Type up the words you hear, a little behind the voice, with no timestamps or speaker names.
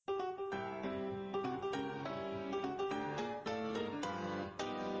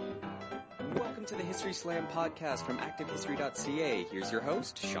welcome to the History Slam podcast from ActiveHistory.ca. Here's your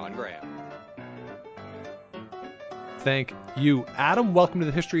host, Sean Graham. Thank you, Adam. Welcome to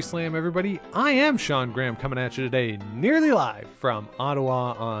the History Slam, everybody. I am Sean Graham, coming at you today nearly live from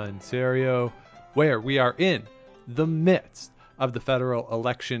Ottawa, Ontario, where we are in the midst of the federal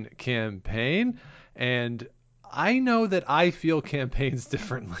election campaign. And I know that I feel campaigns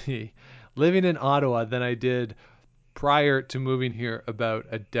differently living in Ottawa than I did prior to moving here about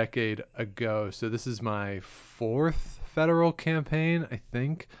a decade ago. So this is my fourth federal campaign, I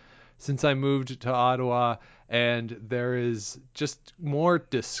think, since I moved to Ottawa. And there is just more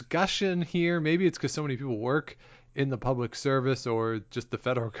discussion here. Maybe it's because so many people work in the public service, or just the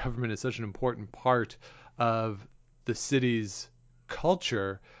federal government is such an important part of the city's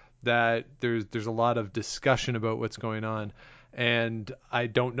culture that there's a lot of discussion about what's going on. And I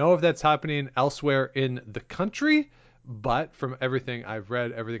don't know if that's happening elsewhere in the country, but from everything I've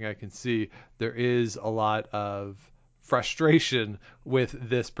read, everything I can see, there is a lot of frustration with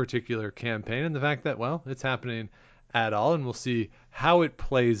this particular campaign and the fact that, well, it's happening at all. And we'll see how it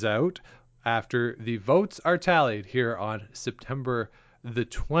plays out after the votes are tallied here on September the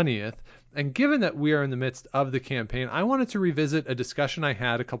 20th. And given that we are in the midst of the campaign, I wanted to revisit a discussion I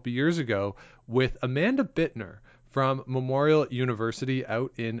had a couple years ago with Amanda Bittner from Memorial University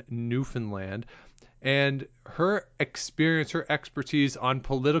out in Newfoundland, and her experience, her expertise on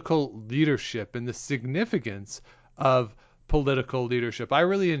political leadership and the significance of political leadership. I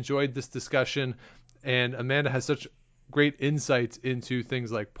really enjoyed this discussion, and Amanda has such great insights into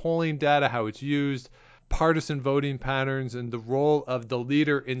things like polling data, how it's used, partisan voting patterns, and the role of the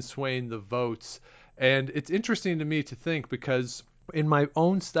leader in swaying the votes. And it's interesting to me to think, because in my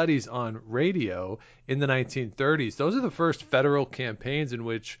own studies on radio in the 1930s, those are the first federal campaigns in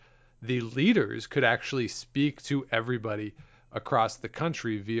which the leaders could actually speak to everybody across the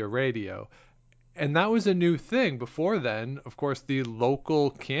country via radio. And that was a new thing. Before then, of course, the local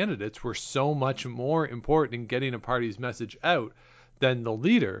candidates were so much more important in getting a party's message out than the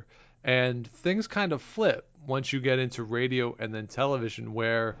leader. And things kind of flip once you get into radio and then television,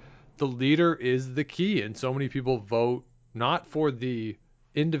 where the leader is the key. And so many people vote not for the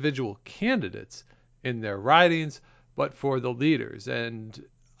individual candidates in their ridings, but for the leaders. And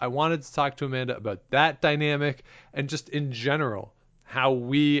I wanted to talk to Amanda about that dynamic and just in general, how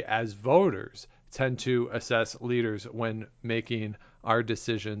we as voters tend to assess leaders when making our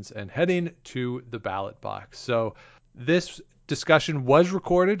decisions and heading to the ballot box. So this discussion was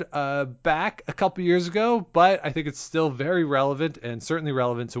recorded back a couple years ago, but I think it's still very relevant, and certainly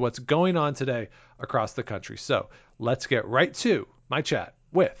relevant to what's going on today across the country. So let's get right to my chat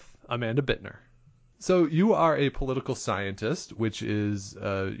with Amanda Bittner. So you are a political scientist, which is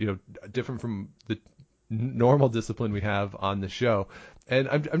different from the normal discipline we have on the show. And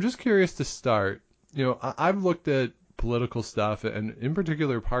I'm just curious to start. I've looked at political stuff, and in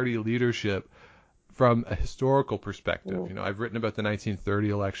particular party leadership, from a historical perspective. I've written about the 1930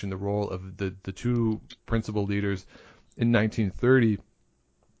 election, the role of the two principal leaders in 1930.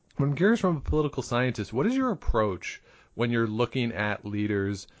 But I'm curious, from a political scientist, what is your approach when you're looking at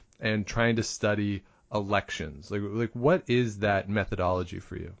leaders and trying to study elections? Like what is that methodology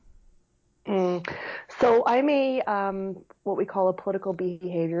for you? So I'm a what we call a political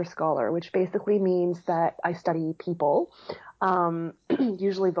behavior scholar, which basically means that I study people,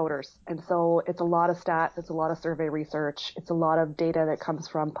 usually voters. And so it's a lot of stats, it's a lot of survey research, it's a lot of data that comes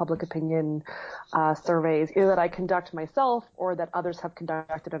from public opinion surveys, either that I conduct myself or that others have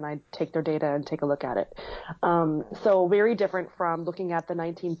conducted, and I take their data and take a look at it. So very different from looking at the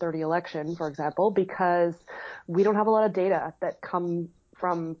 1930 election, for example, because we don't have a lot of data that come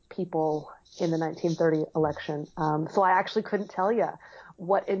from people in the 1930 election. So I actually couldn't tell you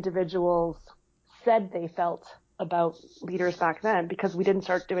what individuals said they felt about leaders back then, because we didn't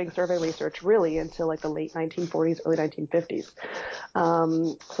start doing survey research really until like the late 1940s, early 1950s.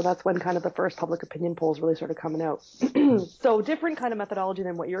 So that's when kind of the first public opinion polls really started coming out. So different kind of methodology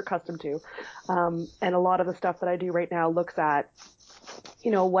than what you're accustomed to. And a lot of the stuff that I do right now looks at,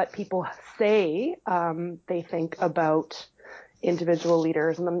 what people say they think about individual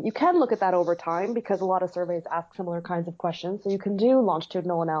leaders. And then you can look at that over time, because a lot of surveys ask similar kinds of questions. So you can do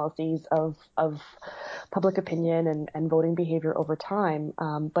longitudinal analyses of public opinion and voting behavior over time.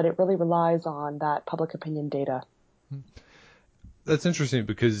 But it really relies on that public opinion data. That's interesting,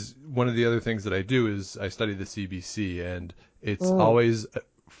 because one of the other things that I do is I study the CBC, and it's always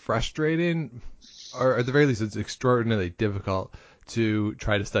frustrating, or at the very least, it's extraordinarily difficult to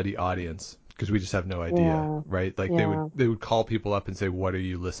try to study audience, because we just have no idea, right? Like they would call people up and say, what are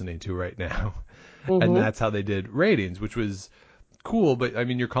you listening to right now? And that's how they did ratings, which was cool, but I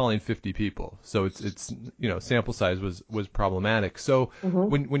mean, you're calling 50 people, so it's sample size was problematic. So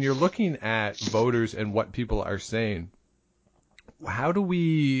Mm-hmm. when you're looking at voters and what people are saying, how do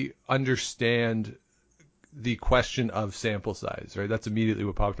we understand the question of sample size? Right, that's immediately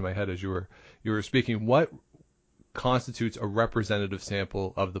what popped in my head as you were speaking. What constitutes a representative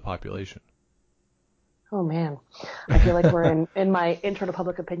sample of the population? Oh man, I feel like we're in my intro to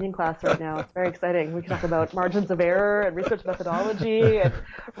public opinion class right now. It's very exciting. We can talk about margins of error and research methodology and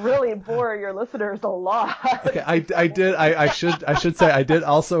really bore your listeners a lot. Okay, I should say I did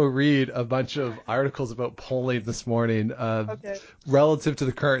also read a bunch of articles about polling this morning, Okay. relative to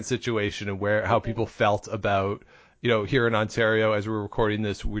the current situation and how Okay. people felt about, here in Ontario as we're recording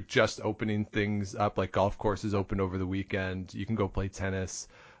this, we're just opening things up, like golf courses opened over the weekend. You can go play tennis.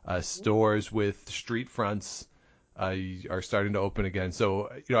 Stores with street fronts are starting to open again.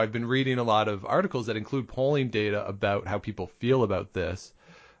 So, I've been reading a lot of articles that include polling data about how people feel about this.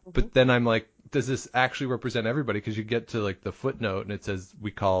 Mm-hmm. But then I'm like, does this actually represent everybody? Because you get to like the footnote and it says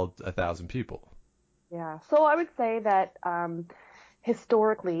we called 1,000 people. Yeah. So I would say that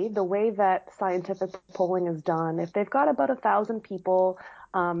historically, the way that scientific polling is done, if they've got about 1,000 people,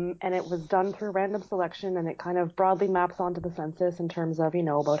 and it was done through random selection, and it kind of broadly maps onto the census in terms of,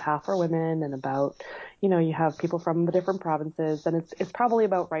 about half are women and about, you have people from the different provinces, then it's probably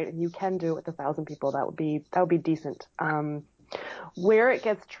about right, and you can do it with 1,000 people. That would be decent. Where it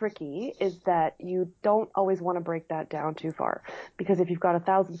gets tricky is that you don't always want to break that down too far, because if you've got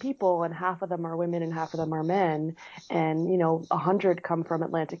 1,000 people and half of them are women and half of them are men, and 100 come from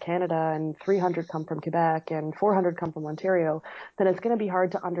Atlantic Canada and 300 come from Quebec and 400 come from Ontario, then it's going to be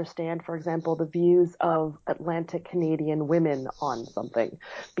hard to understand, for example, the views of Atlantic Canadian women on something,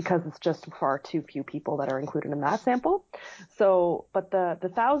 because it's just far too few people that are included in that sample. So, but the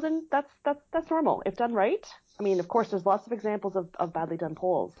 1,000, that's normal if done right. I mean, of course, there's lots of examples of badly done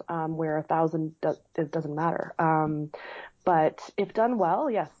polls where 1,000 it doesn't matter. But if done well,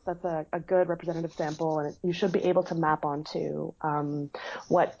 yes, that's a good representative sample, and you should be able to map onto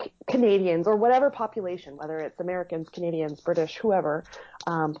what Canadians or whatever population, whether it's Americans, Canadians, British, whoever,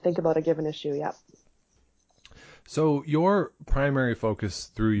 think about a given issue. Yeah. So your primary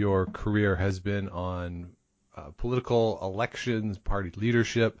focus through your career has been on political elections, party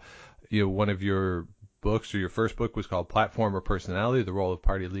leadership. One of your books, or your first book, was called Platform or Personality: The Role of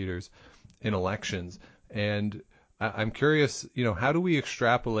Party Leaders in Elections. And I'm curious, how do we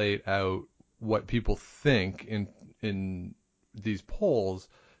extrapolate out what people think in these polls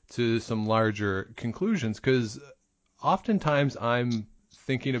to some larger conclusions? Because oftentimes I'm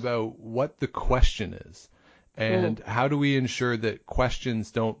thinking about what the question is, and Mm-hmm. how do we ensure that questions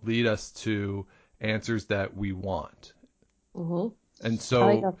don't lead us to answers that we want? Mm-hmm. And I think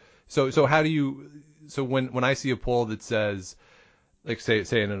so, that's, so how do you? So when I see a poll that says, like, say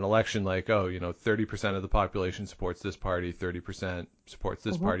in an election, like, 30% of the population supports this party, 30% supports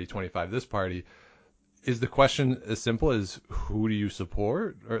this mm-hmm. party, 25 this party, is the question as simple as who do you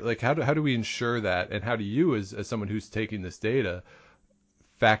support? Or like, how do we ensure that? And how do you, as someone who's taking this data,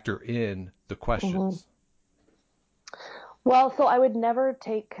 factor in the Mm-hmm. questions? Well, so I would never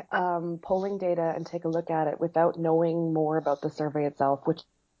take polling data and take a look at it without knowing more about the survey itself, which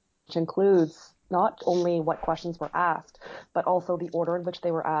includes not only what questions were asked, but also the order in which they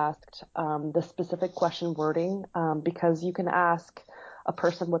were asked, the specific question wording, because you can ask a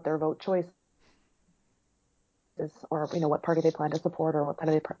person what their vote choice is, or what party they plan to support, or what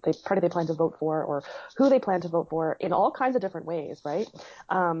party they plan to vote for, or who they plan to vote for, in all kinds of different ways, right?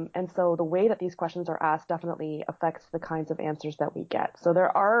 And so the way that these questions are asked definitely affects the kinds of answers that we get. So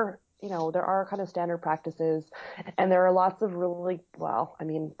there are kind of standard practices, and there are lots of really, well, I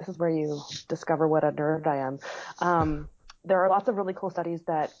mean, this is where you discover what a nerd I am. There are lots of really cool studies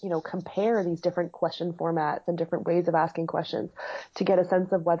that, compare these different question formats and different ways of asking questions to get a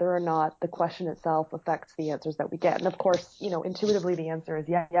sense of whether or not the question itself affects the answers that we get. And of course, intuitively the answer is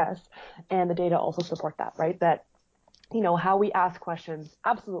yes. And the data also support that, right? That, how we ask questions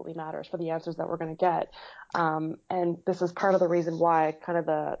absolutely matters for the answers that we're going to get. And this is part of the reason why kind of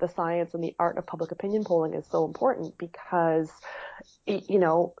the science and the art of public opinion polling is so important, because,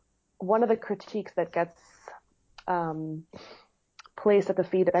 one of the critiques that gets placed at the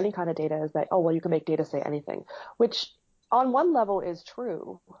feet of any kind of data is that, oh, well, you can make data say anything, which on one level is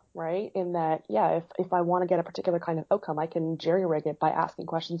true, right? In that, yeah, if I want to get a particular kind of outcome, I can jerry rig it by asking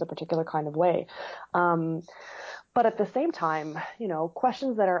questions a particular kind of way. But at the same time,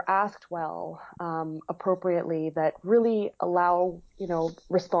 questions that are asked well, appropriately, that really allow,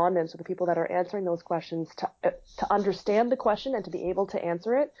 respondents or the people that are answering those questions to understand the question and to be able to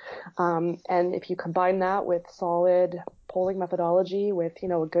answer it. And if you combine that with solid polling methodology, with,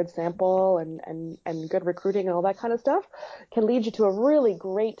 a good sample and good recruiting and all that kind of stuff, can lead you to a really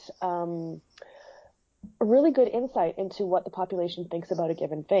great, a really good insight into what the population thinks about a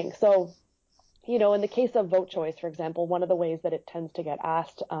given thing. So, in the case of vote choice, for example, one of the ways that it tends to get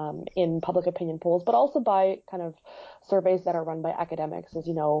asked in public opinion polls, but also by kind of surveys that are run by academics is,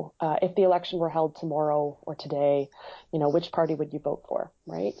 if the election were held tomorrow or today, which party would you vote for,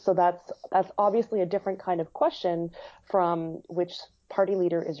 right? So that's obviously a different kind of question from which party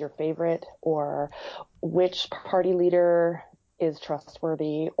leader is your favorite, or which party leader is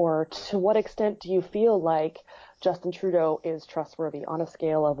trustworthy, or to what extent do you feel like Justin Trudeau is trustworthy on a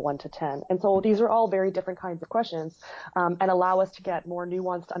scale of 1 to 10. And so these are all very different kinds of questions, and allow us to get more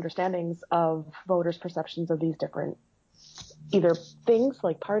nuanced understandings of voters' perceptions of these different either things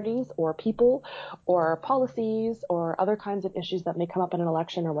like parties or people or policies or other kinds of issues that may come up in an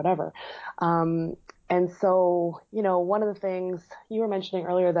election or whatever. And so, one of the things you were mentioning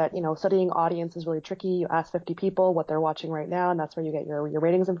earlier that, studying audience is really tricky. You ask 50 people what they're watching right now, and that's where you get your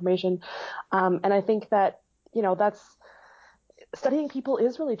ratings information. And I think that, that's studying people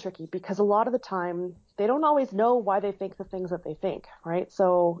is really tricky because a lot of the time they don't always know why they think the things that they think, right?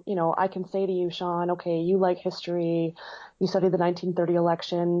 So, I can say to you, Sean, okay, you like history, you studied the 1930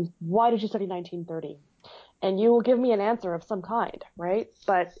 election. Why did you study 1930? And you will give me an answer of some kind, right?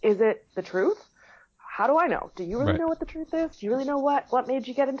 But is it the truth? How do I know? Do you really know what the truth is? Do you really know what made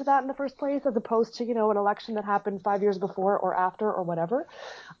you get into that in the first place, as opposed to, an election that happened 5 years before or after or whatever?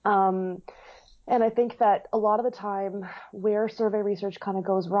 And I think that a lot of the time where survey research kind of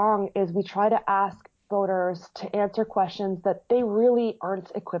goes wrong is we try to ask voters to answer questions that they really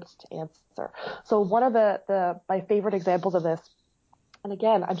aren't equipped to answer. So one of my favorite examples of this, and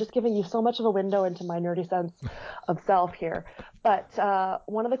again, I'm just giving you so much of a window into my nerdy sense of self here, but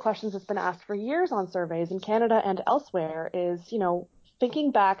one of the questions that's been asked for years on surveys in Canada and elsewhere is,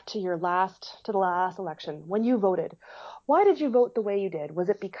 thinking back to the last election, when you voted, why did you vote the way you did? Was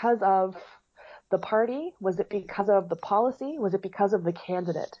it because of the party? Was it because of the policy? Was it because of the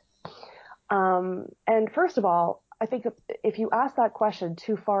candidate? And first of all, I think if you ask that question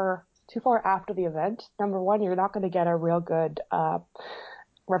too far after the event, number one, you're not going to get a real good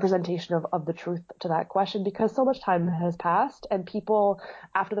representation of the truth to that question, because so much time has passed and people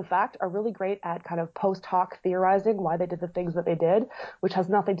after the fact are really great at kind of post hoc theorizing why they did the things that they did, which has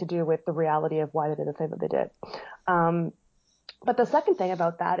nothing to do with the reality of why they did the thing that they did. But the second thing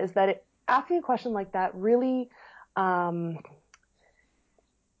about that is that asking a question like that really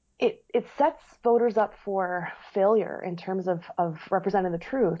it sets voters up for failure in terms of representing the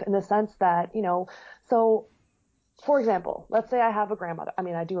truth, in the sense that, so for example, let's say I have a grandmother. I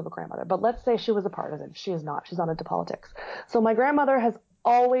mean, I do have a grandmother, but let's say she was a partisan. She is not. She's not into politics. So my grandmother has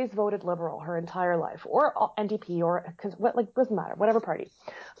always voted Liberal her entire life, or NDP, or because doesn't matter, whatever party.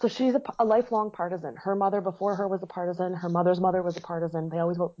 So she's a lifelong partisan. Her mother before her was a partisan. Her mother's mother was a partisan. They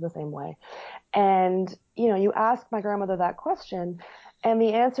always vote the same way. And, you ask my grandmother that question, and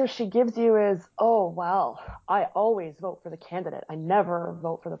the answer she gives you is, oh, well, I always vote for the candidate. I never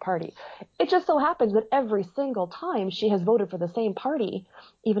vote for the party. It just so happens that every single time she has voted for the same party,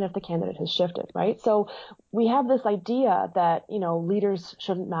 even if the candidate has shifted, right? So we have this idea that, leaders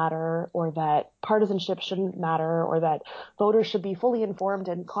shouldn't matter, or that partisanship shouldn't matter, or that voters should be fully informed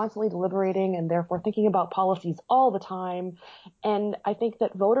and constantly deliberating and therefore thinking about policies all the time. And I think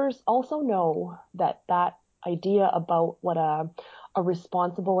that voters also know that idea about what a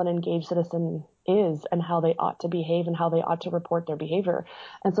responsible and engaged citizen is, and how they ought to behave and how they ought to report their behavior.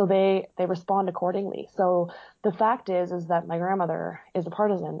 And so they respond accordingly. So the fact is that my grandmother is a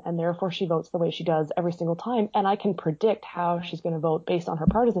partisan, and therefore she votes the way she does every single time. And I can predict how she's going to vote based on her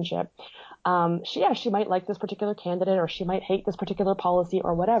partisanship. She might like this particular candidate, or she might hate this particular policy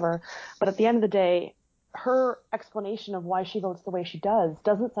or whatever. But at the end of the day, her explanation of why she votes the way she does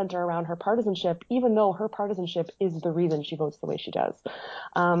doesn't center around her partisanship, even though her partisanship is the reason she votes the way she does.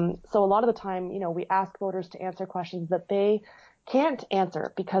 So a lot of the time, we ask voters to answer questions that they can't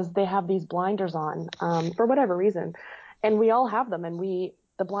answer because they have these blinders on, for whatever reason. And we all have them, and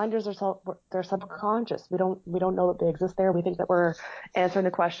the blinders they're subconscious. We don't know that they exist there. We think that we're answering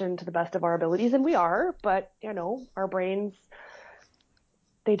the question to the best of our abilities, and we are, but our brains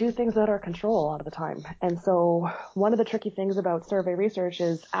they do things out of our control a lot of the time. And so one of the tricky things about survey research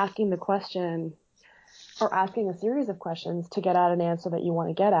is asking the question or asking a series of questions to get at an answer that you want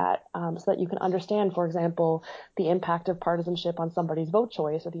to get at, so that you can understand, for example, the impact of partisanship on somebody's vote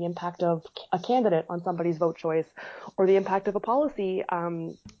choice, or the impact of a candidate on somebody's vote choice, or the impact of a policy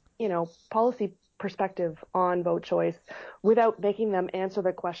perspective on vote choice, without making them answer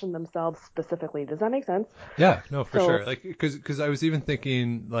the question themselves specifically. Does that make sense? Yeah, no, for So, sure. Like, because I was even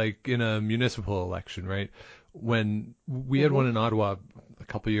thinking, like, in a municipal election, right? When we had one in Ottawa a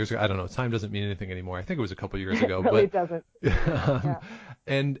couple of years ago, I don't know, time doesn't mean anything anymore. I think it was a couple of years it ago, really but doesn't. um, Yeah.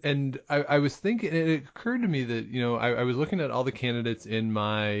 and I was thinking, it occurred to me that, I was looking at all the candidates in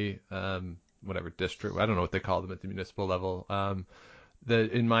my whatever district, I don't know what they call them at the municipal level,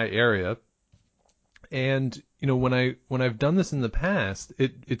 that in my area. And when I've done this in the past,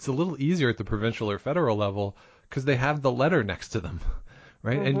 it's a little easier at the provincial or federal level because they have the letter next to them,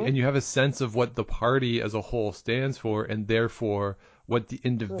 right? And Mm-hmm. and you have a sense of what the party as a whole stands for, and therefore what the Absolutely.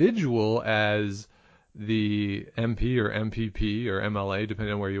 individual as the MP or MPP or MLA,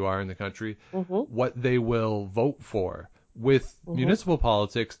 depending on where you are in the country, Mm-hmm. what they will vote for. With Mm-hmm. municipal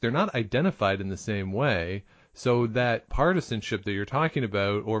politics, they're not identified in the same way. So that partisanship that you're talking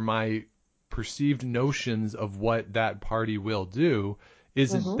about, or my perceived notions of what that party will do,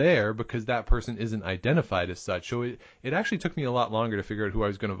 isn't Mm-hmm. there because that person isn't identified as such. So it actually took me a lot longer to figure out who I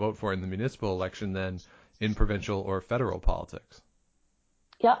was going to vote for in the municipal election than in provincial or federal politics.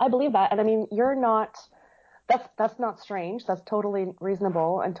 Yeah, I believe that. And I mean, you're not, that's not strange. That's totally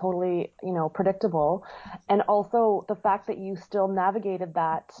reasonable and totally, predictable. And also the fact that you still navigated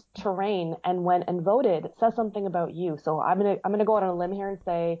that terrain and went and voted says something about you. So I'm gonna go out on a limb here and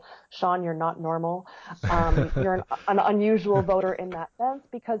say, Sean, you're not normal. You're an unusual voter in that sense,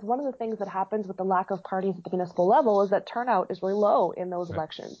 because one of the things that happens with the lack of parties at the municipal level is that turnout is really low in those Right.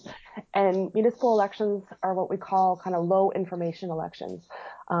 elections. And municipal elections are what we call kind of low information elections.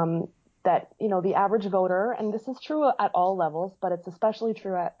 Um, that the average voter, and this is true at all levels, but it's especially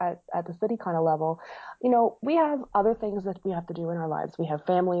true at the city kind of level. We have other things that we have to do in our lives. We have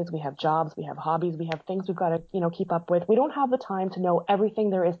families, we have jobs, we have hobbies, we have things we've got to keep up with. We don't have the time to know everything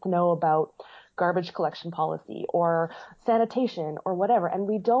there is to know about garbage collection policy or sanitation or whatever, and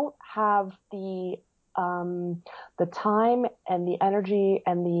we don't have um, the time and the energy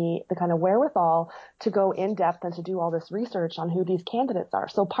and the kind of wherewithal to go in depth and to do all this research on who these candidates are.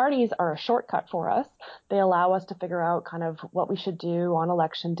 So parties are a shortcut for us. They allow us to figure out kind of what we should do on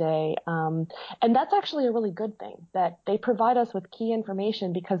election day. And that's actually a really good thing, that they provide us with key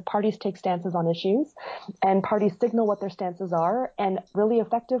information, because parties take stances on issues and parties signal what their stances are. And really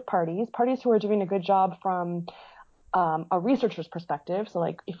effective parties who are doing a good job from a researcher's perspective. So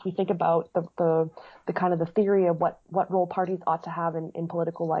like if we think about the kind of the theory of what role parties ought to have in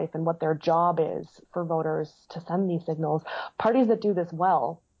political life and what their job is for voters to send these signals, parties that do this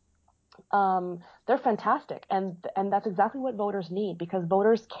well, they're fantastic. And that's exactly what voters need, because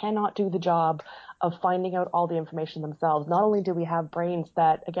voters cannot do the job of finding out all the information themselves. Not only do we have brains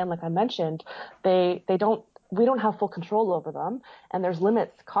that, again, like I mentioned, we don't have full control over them, and there's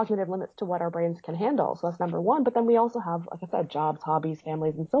cognitive limits to what our brains can handle. So that's number one. But then we also have, like I said, jobs, hobbies,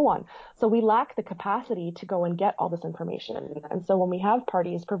 families, and so on. So we lack the capacity to go and get all this information. And so when we have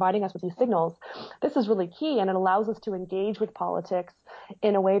parties providing us with these signals, this is really key, and it allows us to engage with politics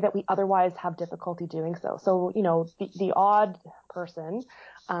in a way that we otherwise have difficulty doing so. So, the odd person,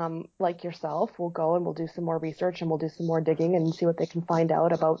 like yourself, will go and we'll do some more research and we'll do some more digging and see what they can find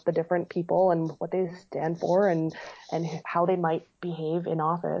out about the different people and what they stand for, and how they might behave in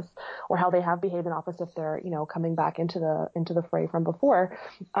office, or how they have behaved in office if they're, coming back into the fray from before.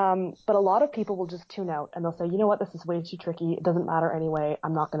 But a lot of people will just tune out and they'll say, you know what, this is way too tricky. It doesn't matter anyway.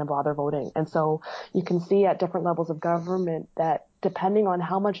 I'm not going to bother voting. And so you can see at different levels of government that depending on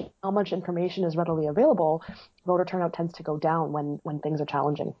how much information is readily available, voter turnout tends to go down when things are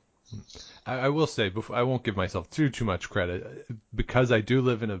challenging. I will say, before, I won't give myself too much credit, because I do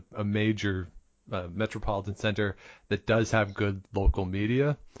live in a major metropolitan center that does have good local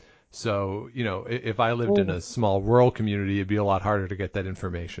media. So, if I lived in Mm, a small rural community, it'd be a lot harder to get that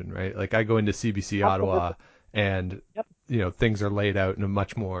information, right? Like I go into CBC Ottawa absolutely. and, Yep. things are laid out in a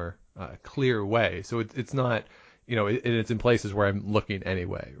much more clear way. So it's not, it's in places where I'm looking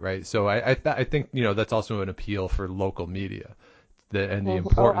anyway, right? So I think, that's also an appeal for local media, and the Mhm. Oh,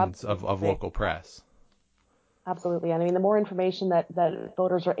 importance of absolutely. local press. Absolutely. I mean, the more information that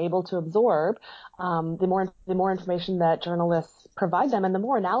voters are able to absorb, the more information that journalists provide them and the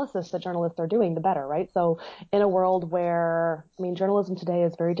more analysis that journalists are doing, the better, right? So in a world where, I mean, journalism today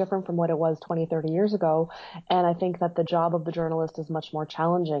is very different from what it was 20, 30 years ago. And I think that the job of the journalist is much more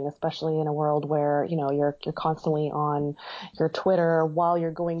challenging, especially in a world where, you're constantly on your Twitter while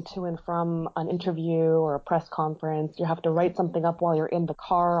you're going to and from an interview or a press conference. You have to write something up while you're in the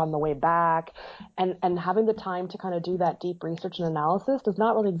car on the way back. And having the time to kind of do that deep research and analysis does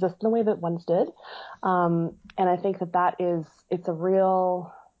not really exist in the way that once did. And I think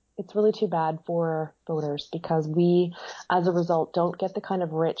it's really too bad for voters because we, as a result, don't get the kind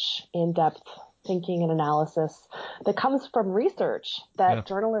of rich, in-depth thinking and analysis that comes from research that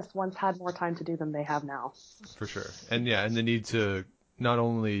journalists once had more time to do than they have now. For sure. And the need to not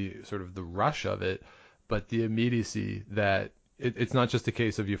only sort of the rush of it, but the immediacy that it's not just a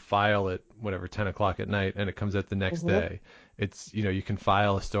case of you file it, whatever, 10 o'clock at night and it comes out the next day. It's, you can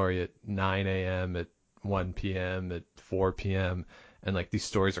file a story at 9 a.m., at 1 p.m., at 4 p.m., and like these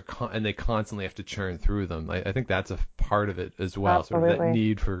stories and they constantly have to churn through them. I think that's a part of it as well, Absolutely. sort of that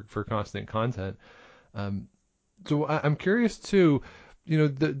need for constant content. So I'm curious too, you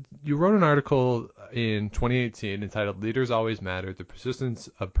wrote an article in 2018 entitled "Leaders Always Matter: The Persistence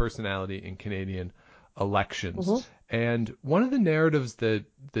of Personality in Canadian Elections." And one of the narratives that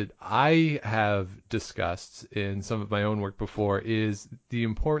I have discussed in some of my own work before is the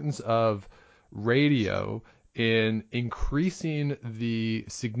importance of radio in increasing the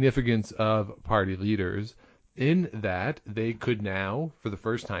significance of party leaders, in that they could now, for the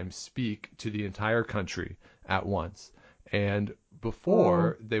first time, speak to the entire country at once. And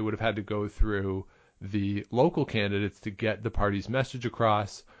before, they would have had to go through the local candidates to get the party's message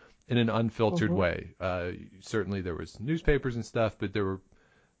across in an unfiltered way. Certainly there was newspapers and stuff, but there were,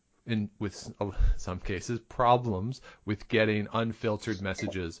 with some cases, problems with getting unfiltered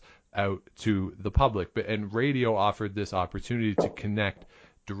messages out to the public. And radio offered this opportunity to connect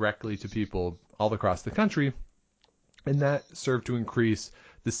directly to people all across the country, and that served to increase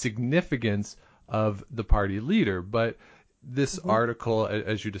the significance of the party leader. But this article,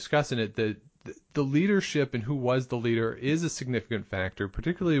 as you discuss in it, the leadership and who was the leader is a significant factor,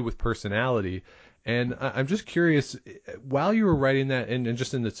 particularly with personality. And I'm just curious, while you were writing that and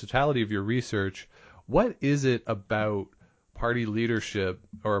just in the totality of your research, what is it about party leadership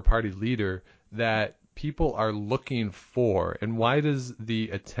or a party leader that people are looking for? And why does the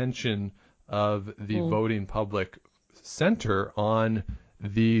attention of the voting public center on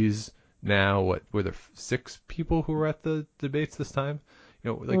these now, what were there, 6 people who were at the debates this time?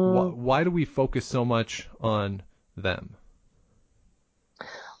 Why do we focus so much on them?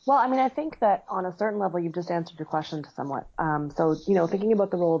 Well, I mean, I think that on a certain level, you've just answered your question somewhat. So, thinking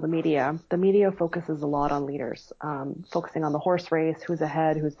about the role of the media focuses a lot on leaders, focusing on the horse race, who's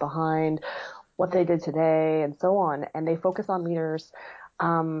ahead, who's behind, what they did today, and so on. And they focus on leaders,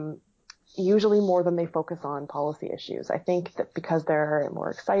 usually more than they focus on policy issues. I think that because they're more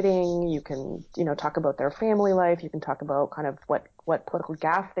exciting, you can, talk about their family life. You can talk about kind of what political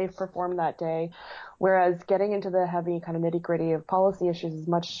gaffe they've performed that day. Whereas getting into the heavy kind of nitty gritty of policy issues is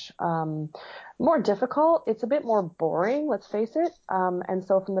much, more difficult. It's a bit more boring, let's face it. And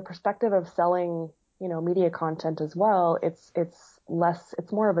so from the perspective of selling, media content as well, it's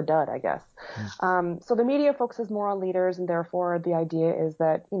more of a dud, I guess. So the media focuses more on leaders, and therefore the idea is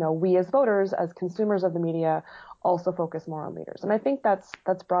that, we as voters, as consumers of the media, also focus more on leaders. And I think that's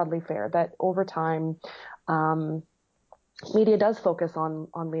broadly fair, that over time, media does focus on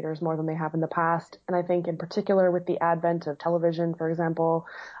leaders more than they have in the past. And I think in particular with the advent of television, for example,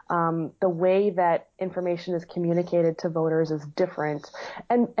 the way that information is communicated to voters is different.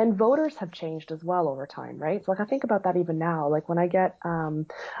 And voters have changed as well over time, right? So I think about that even now. Like when I get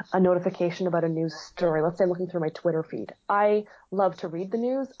a notification about a news story, let's say I'm looking through my Twitter feed. I love to read the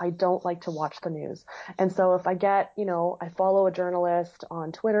news. I don't like to watch the news. And so if I get, I follow a journalist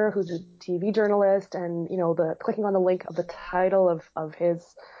on Twitter who's a TV journalist, and, clicking on the link of the title of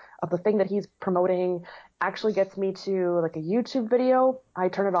the thing that he's promoting actually gets me to like a YouTube video, I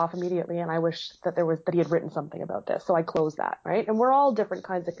turn it off immediately, and I wish that he had written something about this. So I close that, right? And we're all different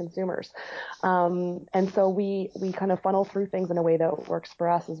kinds of consumers. And so we kind of funnel through things in a way that works for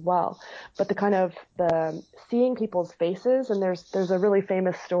us as well. But the seeing people's faces, and there's a really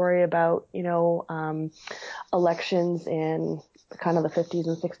famous story about, elections in kind of the 50s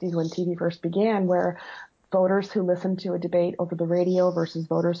and 60s when TV first began, where voters who listened to a debate over the radio versus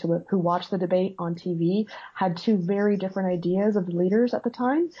voters who watched the debate on TV had two very different ideas of the leaders at the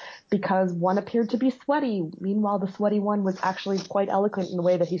time, because one appeared to be sweaty. Meanwhile, the sweaty one was actually quite eloquent in the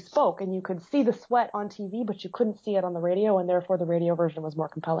way that he spoke, and you could see the sweat on TV, but you couldn't see it on the radio, and therefore the radio version was more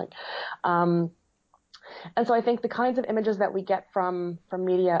compelling. And so I think the kinds of images that we get from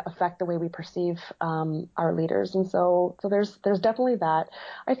media affect the way we perceive our leaders. And so there's definitely that.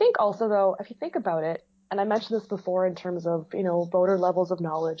 I think also, though, if you think about it, and I mentioned this before in terms of, voter levels of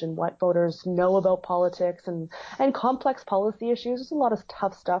knowledge and what voters know about politics and complex policy issues. There's a lot of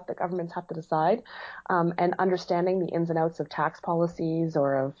tough stuff that governments have to decide, and understanding the ins and outs of tax policies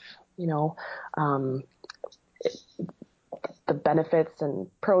or of, the benefits and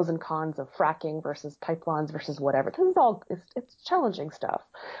pros and cons of fracking versus pipelines versus whatever. This is all, it's challenging stuff.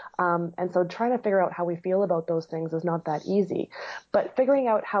 And so trying to figure out how we feel about those things is not that easy. But figuring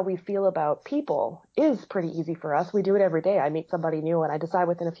out how we feel about people is pretty easy for us. We do it every day. I meet somebody new and I decide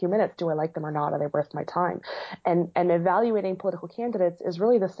within a few minutes, do I like them or not? Are they worth my time? And evaluating political candidates is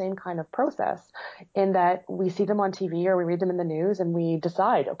really the same kind of process, in that we see them on TV or we read them in the news and we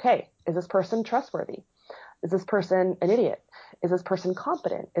decide, okay, is this person trustworthy? Is this person an idiot? Is this person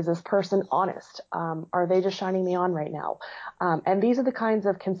competent? Is this person honest? Are they just shining me on right now? And these are the kinds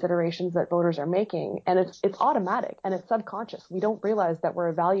of considerations that voters are making. And it's automatic and it's subconscious. We don't realize that we're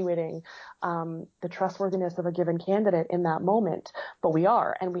evaluating the trustworthiness of a given candidate in that moment, but we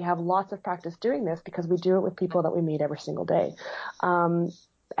are. And we have lots of practice doing this because we do it with people that we meet every single day. And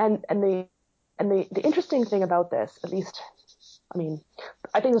the interesting thing about this, at least, I mean,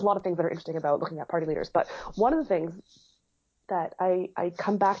 I think there's a lot of things that are interesting about looking at party leaders, but one of the things that I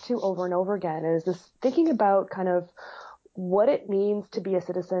come back to over and over again is this thinking about kind of what it means to be a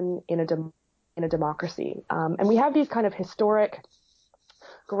citizen in a democracy. And we have these kind of historic,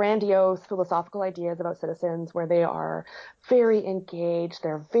 grandiose philosophical ideas about citizens where they are very engaged,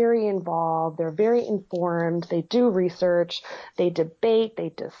 they're very involved, they're very informed, they do research, they debate, they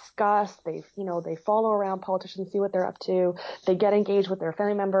discuss, they follow around politicians, see what they're up to, they get engaged with their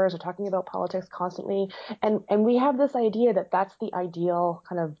family members, are talking about politics constantly. And we have this idea that that's the ideal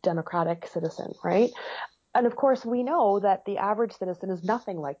kind of democratic citizen, right? And of course, we know that the average citizen is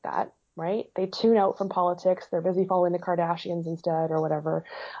nothing like that. Right? They tune out from politics. They're busy following the Kardashians instead or whatever.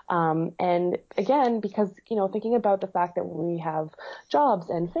 And again, because, thinking about the fact that we have jobs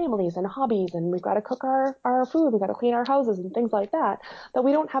and families and hobbies and we've got to cook our food, we've got to clean our houses and things like that, that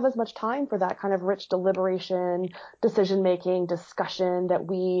we don't have as much time for that kind of rich deliberation, decision-making, discussion that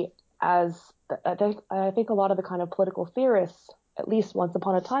I think a lot of the kind of political theorists, at least once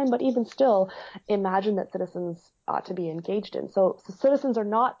upon a time, but even still, imagine that citizens ought to be engaged in. So citizens are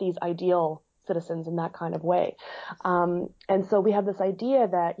not these ideal citizens in that kind of way. And so we have this idea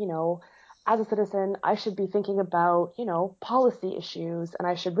that, as a citizen, I should be thinking about, policy issues, and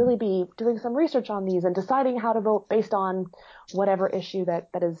I should really be doing some research on these and deciding how to vote based on whatever issue that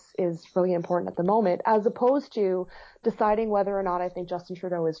is really important at the moment, as opposed to deciding whether or not I think Justin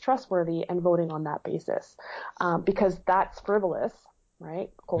Trudeau is trustworthy and voting on that basis, because that's frivolous, right?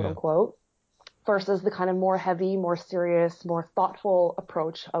 Quote unquote. Versus the kind of more heavy, more serious, more thoughtful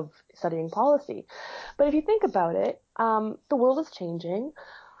approach of studying policy. But if you think about it, the world is changing.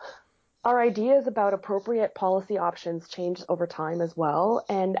 Our ideas about appropriate policy options change over time as well.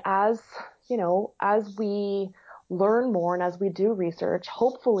 And as we learn more and as we do research,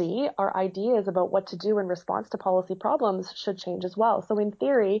 hopefully our ideas about what to do in response to policy problems should change as well. So in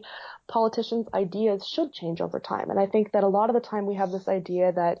theory, politicians' ideas should change over time. And I think that a lot of the time we have this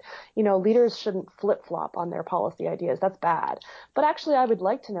idea that, leaders shouldn't flip-flop on their policy ideas. That's bad. But actually, I would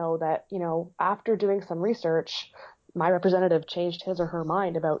like to know that, after doing some research, my representative changed his or her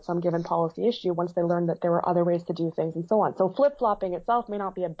mind about some given policy issue once they learned that there were other ways to do things and so on. So flip-flopping itself may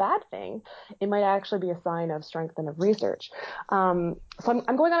not be a bad thing. It might actually be a sign of strength and of research. So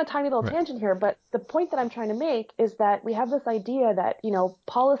I'm going on a tiny little tangent here, but the point that I'm trying to make is that we have this idea that,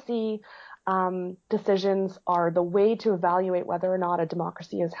 policy decisions are the way to evaluate whether or not a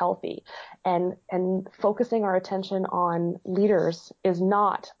democracy is healthy. And focusing our attention on leaders is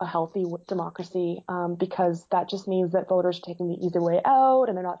not a healthy democracy, because that just means that voters are taking the easy way out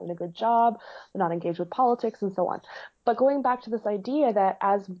and they're not doing a good job, they're not engaged with politics and so on. But going back to this idea that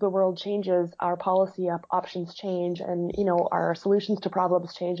as the world changes, our policy options change and, our solutions to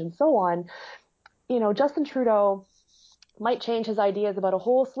problems change and so on, Justin Trudeau might change his ideas about a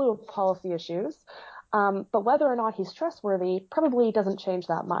whole slew of policy issues. But whether or not he's trustworthy probably doesn't change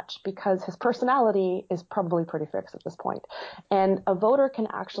that much because his personality is probably pretty fixed at this point. And a voter can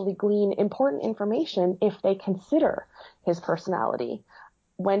actually glean important information if they consider his personality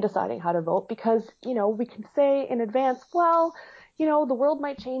when deciding how to vote, because, we can say in advance, well, the world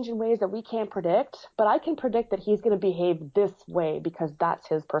might change in ways that we can't predict, but I can predict that he's going to behave this way because that's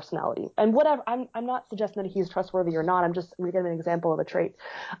his personality. And whatever, I'm not suggesting that he's trustworthy or not. I'm going to give an example of a trait.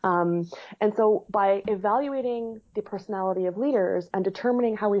 And so by evaluating the personality of leaders and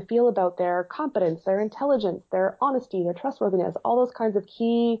determining how we feel about their competence, their intelligence, their honesty, their trustworthiness, all those kinds of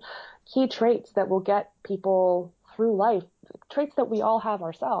key traits that will get people through life, traits that we all have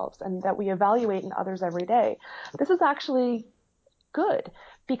ourselves and that we evaluate in others every day. This is actually good,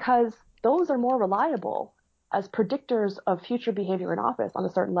 because those are more reliable as predictors of future behavior in office on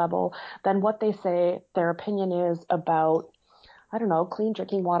a certain level than what they say their opinion is about, I don't know, clean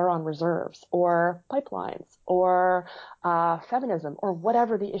drinking water on reserves or pipelines or feminism or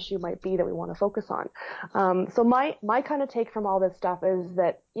whatever the issue might be that we want to focus on. So my kind of take from all this stuff is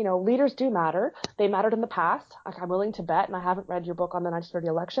that, leaders do matter. They mattered in the past. I'm willing to bet, and I haven't read your book on the 1930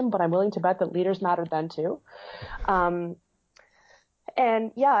 election, but I'm willing to bet that leaders mattered then too.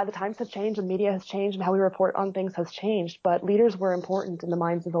 And yeah, the times have changed and media has changed and how we report on things has changed, but leaders were important in the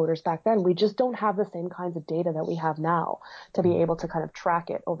minds of voters back then. We just don't have the same kinds of data that we have now to be able to kind of track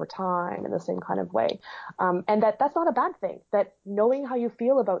it over time in the same kind of way. And that's not a bad thing, that knowing how you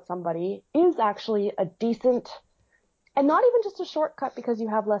feel about somebody is actually a decent, and not even just a shortcut because you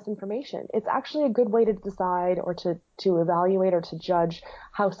have less information. It's actually a good way to decide or to evaluate or to judge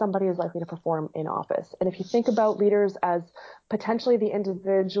how somebody is likely to perform in office. And if you think about leaders as potentially the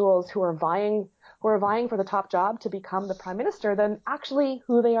individuals who are vying for the top job to become the prime minister, then actually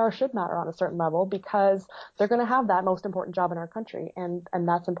who they are should matter on a certain level, because they're going to have that most important job in our country. And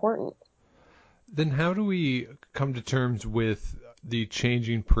that's important. Then how do we come to terms with the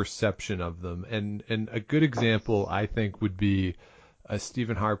changing perception of them? And a good example, I think, would be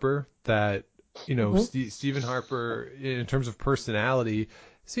Stephen Harper, that, Stephen Harper, in terms of personality,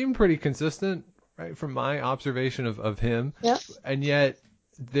 seemed pretty consistent, right, from my observation of him. Yeah. And yet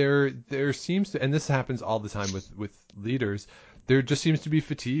there seems to, and this happens all the time with leaders, there just seems to be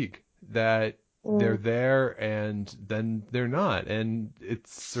fatigue that they're there and then they're not. And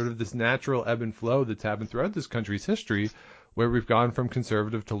it's sort of this natural ebb and flow that's happened throughout this country's history, where we've gone from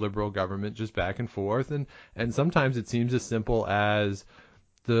conservative to liberal government just back and forth. And sometimes it seems as simple as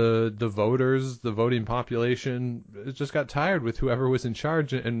the voters, the voting population just got tired with whoever was in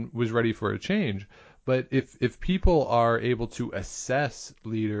charge and was ready for a change. But if people are able to assess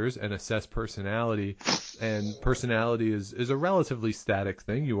leaders and assess personality, and personality is a relatively static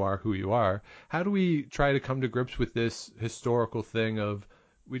thing, you are who you are, how do we try to come to grips with this historical thing of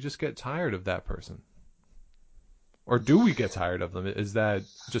we just get tired of that person? Or do we get tired of them? Is that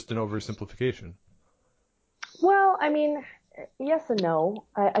just an oversimplification? Well, I mean, yes and no.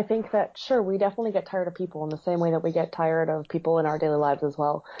 I think that, sure, we definitely get tired of people in the same way that we get tired of people in our daily lives as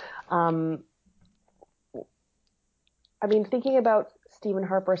well. I mean, thinking about Stephen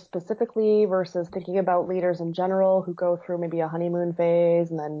Harper specifically versus thinking about leaders in general who go through maybe a honeymoon phase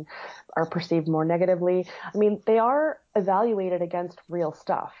and then are perceived more negatively. I mean, they are evaluated against real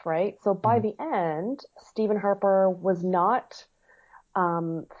stuff, right? So by the end, Stephen Harper was not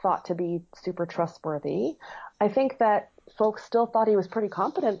thought to be super trustworthy. I think that folks still thought he was pretty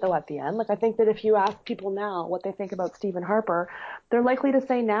competent, though, at the end. Like, I think that if you ask people now what they think about Stephen Harper, they're likely to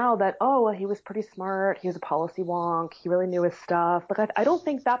say now that, oh, well, he was pretty smart, he was a policy wonk, he really knew his stuff. Like, I don't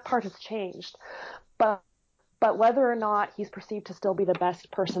think that part has changed. But whether or not he's perceived to still be the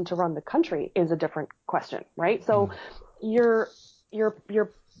best person to run the country is a different question, right? So your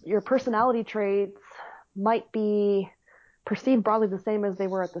personality traits might be perceived broadly the same as they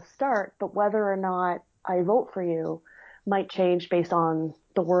were at the start, but whether or not I vote for you might change based on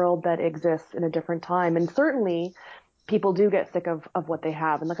the world that exists in a different time. And certainly people do get sick of what they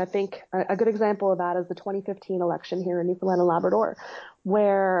have. And like, I think a good example of that is the 2015 election here in Newfoundland and Labrador,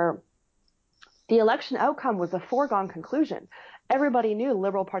 where the election outcome was a foregone conclusion. Everybody knew the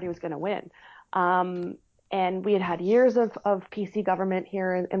Liberal Party was going to win. And we had years of PC government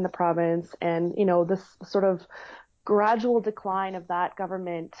here in the province. And, this sort of gradual decline of that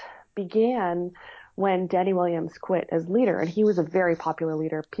government began when Danny Williams quit as leader. And he was a very popular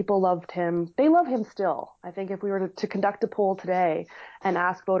leader. People loved him. They love him still. I think if we were to conduct a poll today and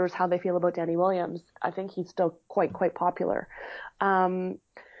ask voters how they feel about Danny Williams, I think he's still quite popular. But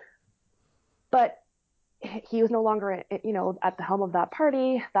he was no longer, at the helm of that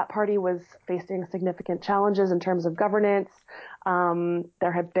party. That party was facing significant challenges in terms of governance.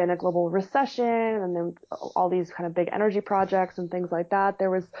 There had been a global recession and then all these kind of big energy projects and things like that.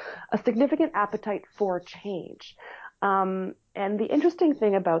 There was a significant appetite for change. And the interesting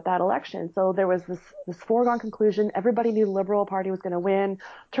thing about that election, so there was this foregone conclusion. Everybody knew the Liberal Party was going to win.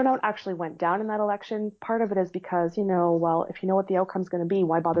 Turnout actually went down in that election. Part of it is because, well, if you know what the outcome's going to be,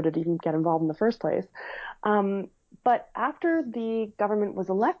 why bother to even get involved in the first place? But after the government was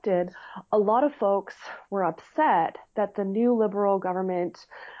elected, a lot of folks were upset that the new Liberal government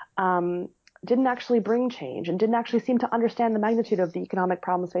didn't actually bring change and didn't actually seem to understand the magnitude of the economic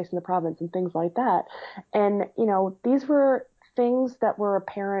problems facing the province and things like that. And, these were things that were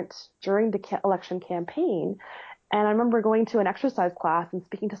apparent during the election campaign. And I remember going to an exercise class and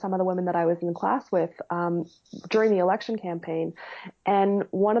speaking to some of the women that I was in class with during the election campaign. And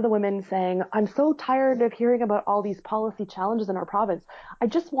one of the women saying, I'm so tired of hearing about all these policy challenges in our province. I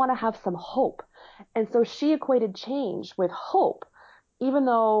just want to have some hope. And so she equated change with hope, even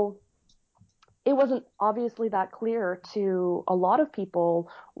though it wasn't obviously that clear to a lot of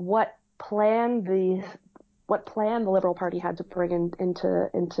people what plan the Liberal Party had to bring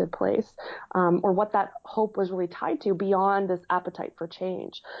into place, or what that hope was really tied to beyond this appetite for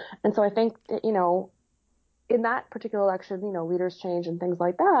change. And so I think that, in that particular election, leaders change and things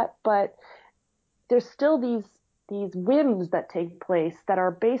like that, but there's still these whims that take place that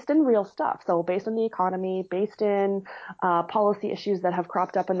are based in real stuff. So based on the economy, based in policy issues that have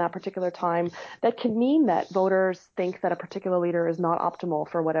cropped up in that particular time, that can mean that voters think that a particular leader is not optimal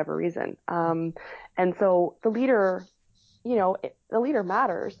for whatever reason. And so the leader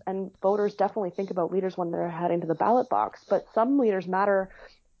matters, and voters definitely think about leaders when they're heading to the ballot box. But some leaders matter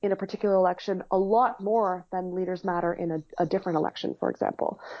in a particular election a lot more than leaders matter in a different election, for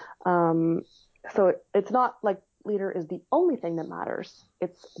example. So it's not like leader is the only thing that matters.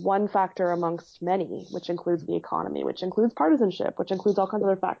 It's one factor amongst many, which includes the economy, which includes partisanship, which includes all kinds of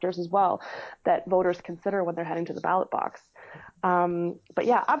other factors as well that voters consider when they're heading to the ballot box. But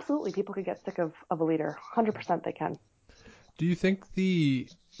yeah, absolutely, people could get sick of a leader. 100% they can. Do you think the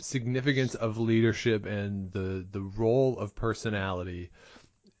significance of leadership and the role of personality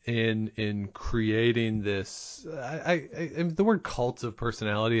in creating this, the word cult of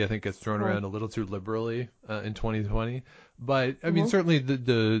personality, I think, gets thrown around a little too liberally in 2020. But I mean, certainly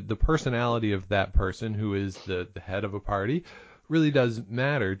the personality of that person who is the head of a party really does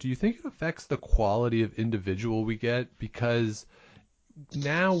matter. Do you think it affects the quality of individual we get? Because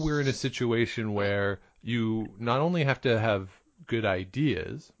now we're in a situation where you not only have to have good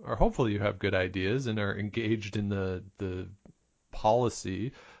ideas, or hopefully you have good ideas and are engaged in the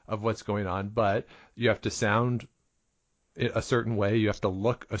policy of what's going on, but you have to sound a certain way, you have to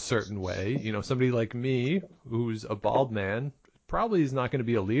look a certain way. Somebody like me, who's a bald man, probably is not going to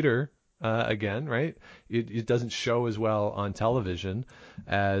be a leader again, right? It doesn't show as well on television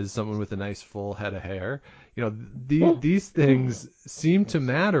as someone with a nice full head of hair. These things seem to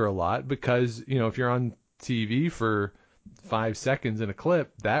matter a lot because, if you're on TV for 5 seconds in a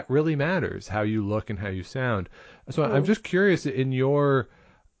clip, that really matters, how you look and how you sound. So I'm just curious, in your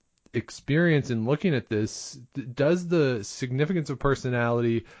experience in looking at this, does the significance of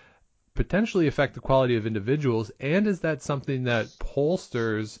personality potentially affect the quality of individuals, and is that something that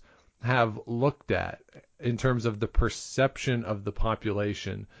pollsters have looked at in terms of the perception of the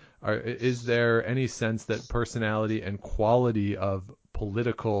population? Is there any sense that personality and quality of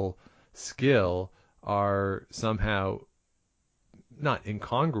political skill are somehow not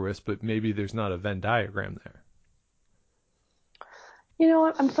incongruous, but maybe there's not a Venn diagram there?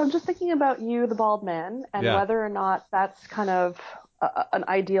 I'm just thinking about you, the bald man, and whether or not that's kind of an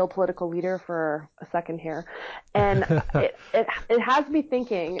ideal political leader for a second here. And it has me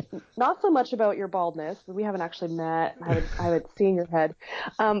thinking not so much about your baldness. We haven't actually met. I haven't seen your head.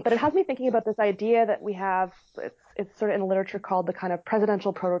 But it has me thinking about this idea that we have. It's sort of in literature called the kind of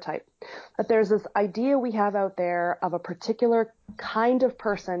presidential prototype. That there's this idea we have out there of a particular kind of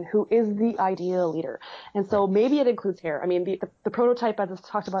person who is the ideal leader. And so maybe it includes hair. I mean, the prototype, as it's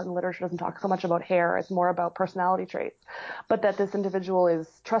talked about in literature, doesn't talk so much about hair. It's more about personality traits. But that this individual is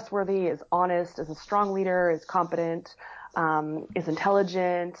trustworthy, is honest, is a strong leader, is competent, is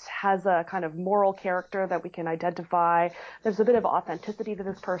intelligent, has a kind of moral character that we can identify. There's a bit of authenticity to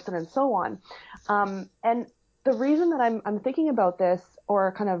this person, and so on. And the reason that I'm thinking about this,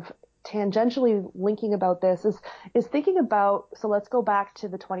 or kind of tangentially linking about this, is thinking about, so let's go back to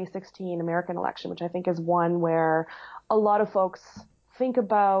the 2016 American election, which I think is one where a lot of folks think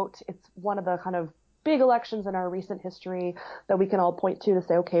about. It's one of the kind of big elections in our recent history that we can all point to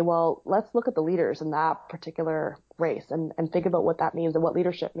say, okay, well, let's look at the leaders in that particular race and think about what that means and what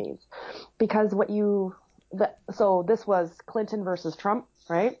leadership means. Because so this was Clinton versus Trump,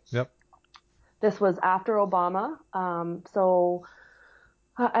 right? Yep. This was after Obama. So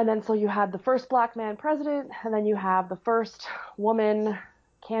And then so you had the first black man president, and then you have the first woman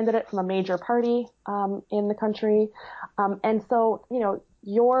candidate from a major party in the country. And so,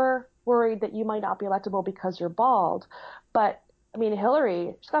 you're worried that you might not be electable because you're bald. But I mean,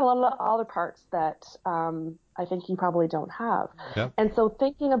 Hillary, she's got a lot of other parts that I think you probably don't have. Yep. And so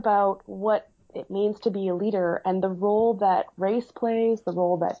thinking about what it means to be a leader and the role that race plays, the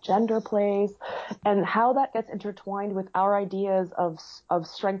role that gender plays, and how that gets intertwined with our ideas of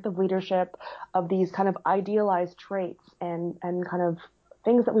strength of leadership, of these kind of idealized traits and kind of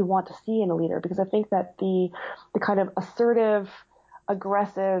things that we want to see in a leader. Because I think that the kind of assertive,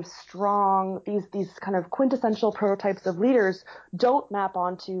 aggressive, strong, these kind of quintessential prototypes of leaders don't map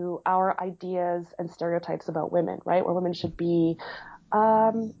onto our ideas and stereotypes about women, right? Where women should be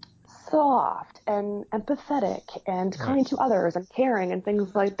soft and empathetic and kind to others and caring and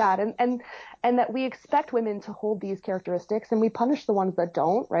things like that. And that we expect women to hold these characteristics and we punish the ones that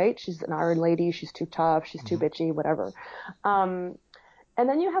don't, right? She's an iron lady. She's too tough. She's too bitchy, whatever. And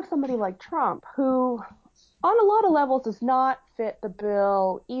then you have somebody like Trump who on a lot of levels does not fit the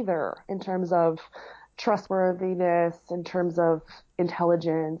bill either in terms of trustworthiness, in terms of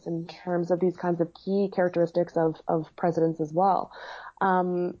intelligence, in terms of these kinds of key characteristics of presidents as well.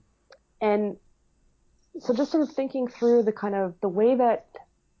 And so just sort of thinking through the kind of the way that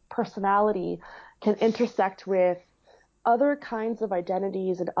personality can intersect with other kinds of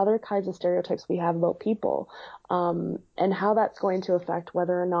identities and other kinds of stereotypes we have about people, and how that's going to affect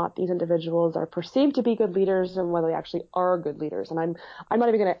whether or not these individuals are perceived to be good leaders and whether they actually are good leaders. And I'm not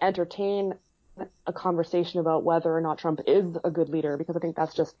even going to entertain a conversation about whether or not Trump is a good leader, because I think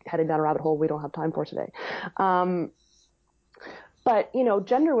that's just heading down a rabbit hole we don't have time for today. But,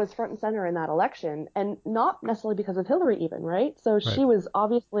 gender was front and center in that election, and not necessarily because of Hillary even, right? So she was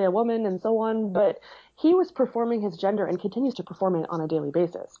obviously a woman and so on, but he was performing his gender and continues to perform it on a daily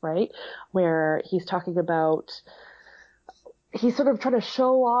basis, right? Where he's talking about, he's sort of trying to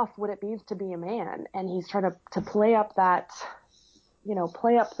show off what it means to be a man, and he's trying to play up that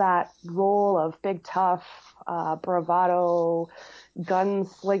role of big tough, bravado,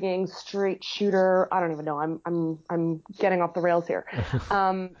 gun-slinging street shooter. I don't even know. I'm getting off the rails here.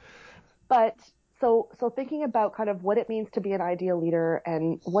 But so thinking about kind of what it means to be an ideal leader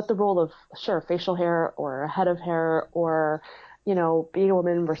and what the role of, facial hair or a head of hair or, being a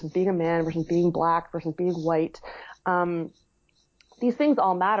woman versus being a man versus being black versus being white. These things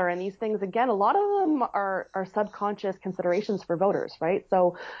all matter. And these things, again, a lot of them are subconscious considerations for voters, right?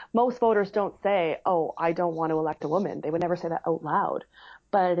 So most voters don't say, oh, I don't want to elect a woman. They would never say that out loud.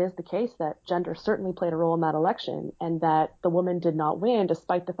 But it is the case that gender certainly played a role in that election, and that the woman did not win,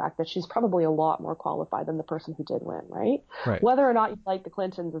 despite the fact that she's probably a lot more qualified than the person who did win, right? Whether or not you like the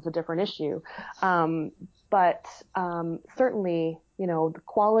Clintons is a different issue. But certainly, the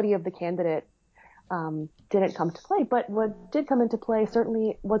quality of the candidate didn't come to play. But what did come into play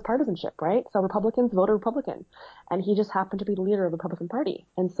certainly was partisanship, right? So Republicans voted Republican, and he just happened to be the leader of the Republican Party.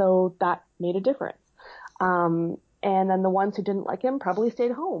 And so that made a difference. And then the ones who didn't like him probably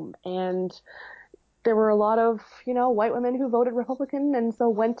stayed home. And there were a lot of, white women who voted Republican and so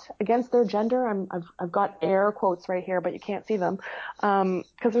went against their gender. I've got air quotes right here, but you can't see them.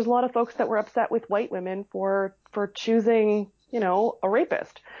 'Cause there's a lot of folks that were upset with white women for choosing, a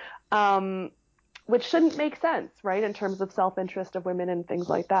rapist. Which shouldn't make sense, right, in terms of self-interest of women and things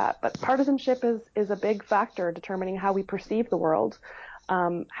like that. But partisanship is a big factor determining how we perceive the world,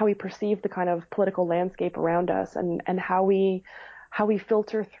 how we perceive the kind of political landscape around us, and how we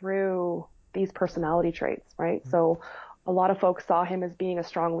filter through these personality traits, right? So a lot of folks saw him as being a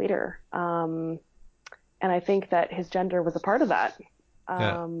strong leader, and I think that his gender was a part of that.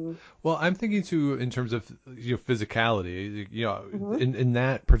 Well, I'm thinking too in terms of physicality. In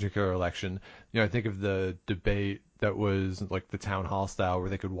that particular election, I think of the debate that was like the town hall style where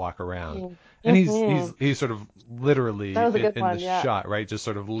they could walk around, and he's sort of literally in the shot, right, just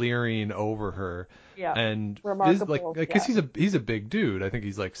sort of leering over her. Yeah, and remarkable. Because he's a big dude. I think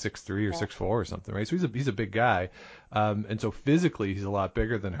he's like 6'3" or 6'4" or something, right? So he's a big guy, and so physically he's a lot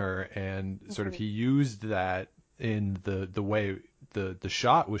bigger than her, and sort of he used that in the way the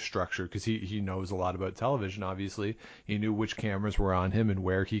shot was structured, because he knows a lot about television. Obviously, he knew which cameras were on him and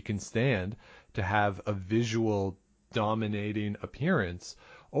where he can stand to have a visual dominating appearance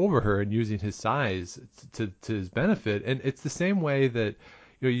over her, and using his size to his benefit. And it's the same way that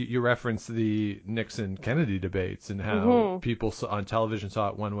you reference the Nixon Kennedy debates and how people on television saw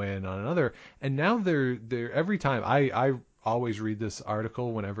it one way and on another, and now they're every time I always read this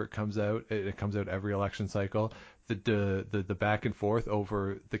article whenever it comes out. It comes out every election cycle. The back and forth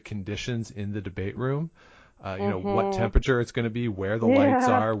over the conditions in the debate room. what temperature it's going to be, where the lights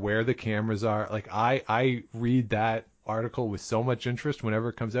Yeah. are, where the cameras are. Like I read that article with so much interest whenever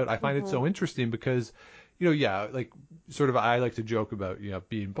it comes out. I find it so interesting because, like sort of I like to joke about,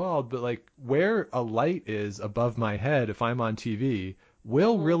 being bald, but like where a light is above my head if I'm on TV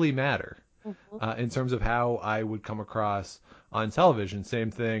will really matter in terms of how I would come across on television.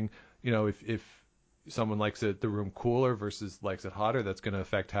 Same thing, if someone likes the room cooler versus likes it hotter, that's going to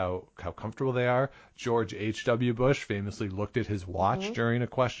affect how comfortable they are. George H.W. Bush famously looked at his watch during a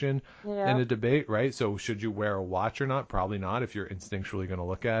question in a debate, right? So should you wear a watch or not? Probably not if you're instinctually going to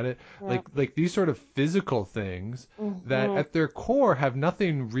look at it. Like these sort of physical things that at their core have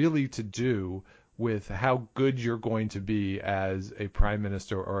nothing really to do with how good you're going to be as a prime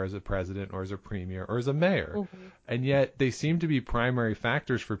minister or as a president or as a premier or as a mayor. And yet they seem to be primary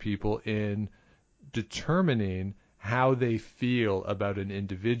factors for people in determining how they feel about an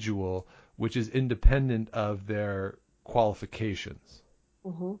individual, which is independent of their qualifications.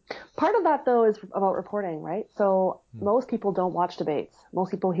 Part of that, though, is about reporting, right? So most people don't watch debates.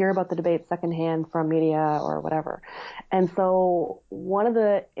 Most people hear about the debates secondhand from media or whatever. And so one of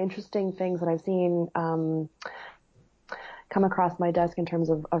the interesting things that I've seen come across my desk in terms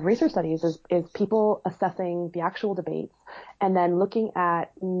of research studies is people assessing the actual debates and then looking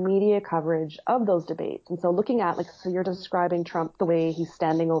at media coverage of those debates. And so looking at, so you're describing Trump, the way he's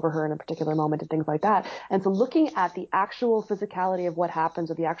standing over her in a particular moment and things like that. And so looking at the actual physicality of what happens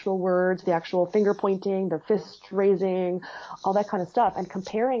with the actual words, the actual finger pointing, the fist raising, all that kind of stuff, and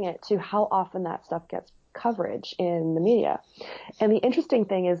comparing it to how often that stuff gets coverage in the media. And the interesting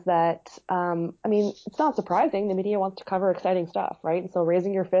thing is that, it's not surprising. The media wants to cover exciting stuff, right? And so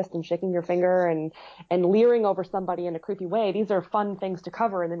raising your fist and shaking your finger and leering over somebody in a creepy way, these are fun things to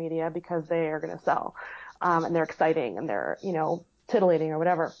cover in the media because they are going to sell. And they're exciting and they're, titillating or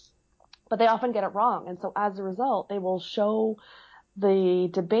whatever. But they often get it wrong. And so as a result, they will show the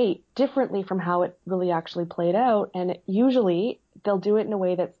debate differently from how it really actually played out. And usually they'll do it in a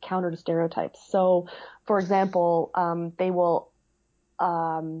way that's counter to stereotypes. So, for example, they will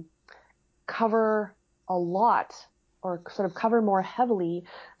cover a lot or sort of cover more heavily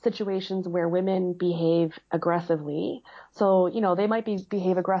situations where women behave aggressively. So, they might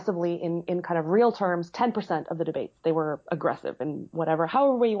behave aggressively in kind of real terms, 10% of the debates. They were aggressive in whatever,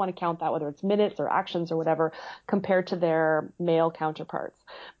 however way you want to count that, whether it's minutes or actions or whatever, compared to their male counterparts.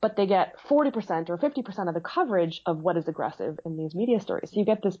 But they get 40% or 50% of the coverage of what is aggressive in these media stories. So you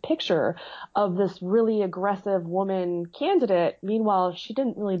get this picture of this really aggressive woman candidate. Meanwhile, she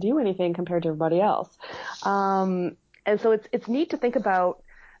didn't really do anything compared to everybody else. And so it's neat to think about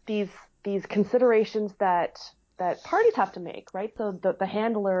these considerations that parties have to make, right? So the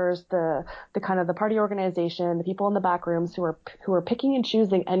handlers, the kind of the party organization, the people in the back rooms who are picking and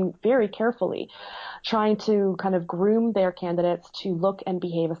choosing and very carefully trying to kind of groom their candidates to look and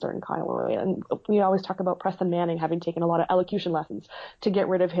behave a certain kind of way. And we always talk about Preston Manning having taken a lot of elocution lessons to get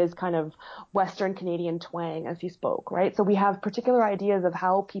rid of his kind of Western Canadian twang as he spoke, right? So we have particular ideas of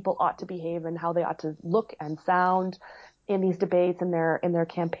how people ought to behave and how they ought to look and sound in these debates and in their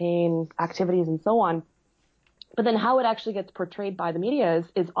campaign activities and so on. But then how it actually gets portrayed by the media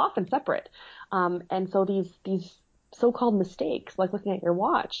is often separate. And so these so-called mistakes, like looking at your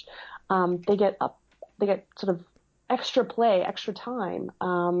watch, they get sort of extra play, extra time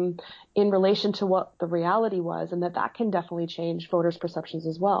in relation to what the reality was, and that can definitely change voters' perceptions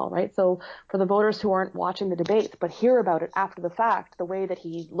as well, right? So for the voters who aren't watching the debates but hear about it after the fact, the way that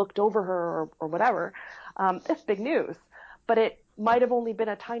he looked over her or whatever, it's big news. But it might have only been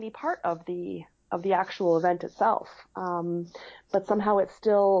a tiny part of the actual event itself. But somehow it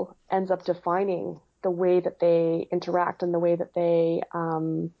still ends up defining the way that they interact and the way that they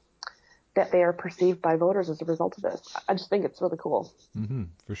are perceived by voters as a result of this. I just think it's really cool.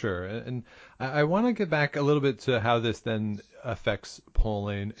 For sure. And I want to get back a little bit to how this then affects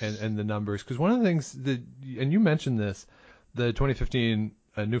polling and the numbers, because one of the things and you mentioned this, the 2015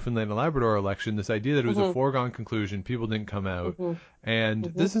 Newfoundland and Labrador election, this idea that it was a foregone conclusion, people didn't come out. And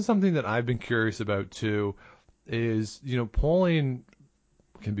this is something that I've been curious about too, is, polling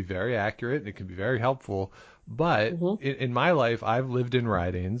can be very accurate, it can be very helpful, but in my life, I've lived in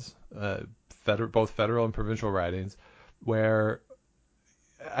ridings, both federal and provincial ridings, where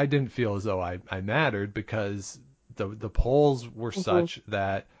I didn't feel as though I mattered because the polls were such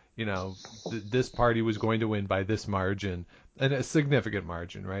that, this party was going to win by this margin, and a significant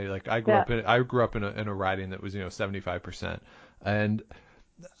margin, right? Like I grew up in a riding that was 75%, and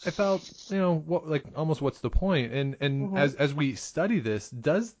I felt almost what's the point? And as we study this,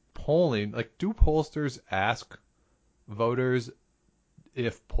 does polling, do pollsters ask voters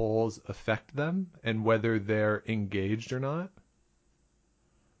if polls affect them and whether they're engaged or not?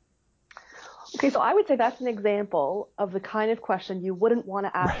 Okay, so I would say that's an example of the kind of question you wouldn't want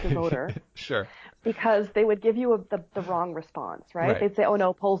to ask a voter. Sure. Because they would give you the wrong response, right? They'd say, oh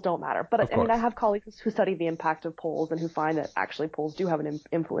no, polls don't matter. But Of I mean, I course. have colleagues who study the impact of polls and who find that actually polls do have an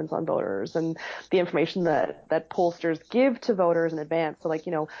influence on voters, and the information that pollsters give to voters in advance. So like,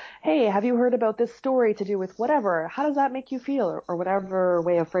 hey, have you heard about this story to do with whatever? How does that make you feel? Or whatever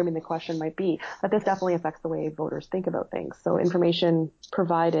way of framing the question might be. That this definitely affects the way voters think about things. So information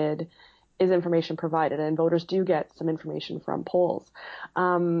provided is information provided, and voters do get some information from polls.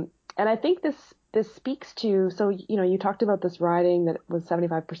 And I think this speaks to, so, you talked about this riding that was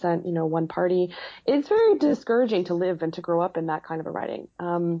 75%, one party. It's very discouraging to live and to grow up in that kind of a riding.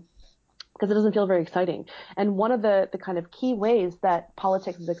 Because it doesn't feel very exciting. And one of the kind of key ways that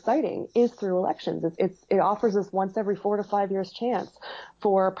politics is exciting is through elections. It offers us once every 4 to 5 years chance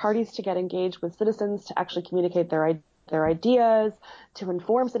for parties to get engaged with citizens, to actually communicate their ideas, to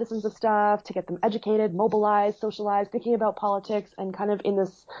inform citizens of stuff, to get them educated, mobilized, socialized, thinking about politics, and kind of again,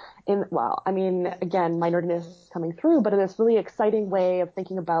 my nerdiness is coming through, but in this really exciting way of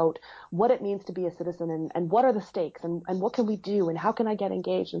thinking about what it means to be a citizen, and what are the stakes, and what can we do, and how can I get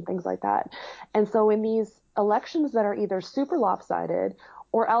engaged, and things like that. And so in these elections that are either super lopsided,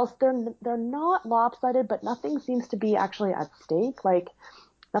 or else they're not lopsided, but nothing seems to be actually at stake, like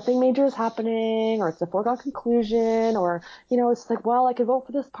nothing major is happening, or it's a foregone conclusion, or, it's like, well, I could vote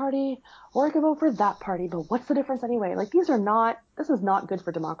for this party or I could vote for that party, but what's the difference anyway? Like, this is not good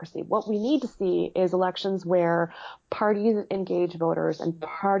for democracy. What we need to see is elections where parties engage voters, and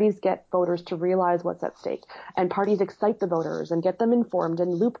parties get voters to realize what's at stake, and parties excite the voters and get them informed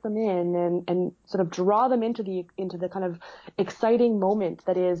and loop them in, and sort of draw them into the kind of exciting moment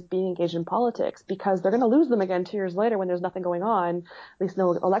that is being engaged in politics, because they're going to lose them again 2 years later when there's nothing going on, at least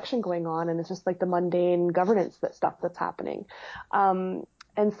no election going on, and it's just like the mundane governance stuff that's happening.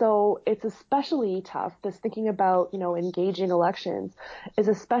 And so it's especially tough, this thinking about, engaging elections is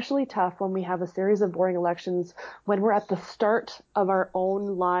especially tough when we have a series of boring elections when we're at the start of our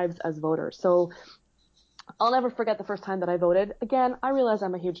own lives as voters. So I'll never forget the first time that I voted. Again, I realize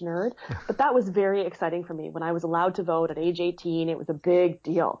I'm a huge nerd, but that was very exciting for me. When I was allowed to vote at age 18, it was a big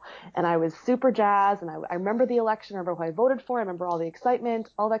deal. And I was super jazzed, and I remember the election, I remember who I voted for, I remember all the excitement,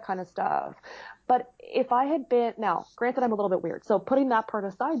 all that kind of stuff. But if I had been, now, granted, I'm a little bit weird. So putting that part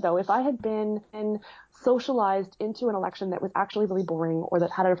aside, though, if I had been socialized into an election that was actually really boring, or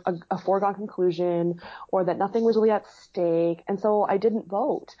that had a foregone conclusion, or that nothing was really at stake, and so I didn't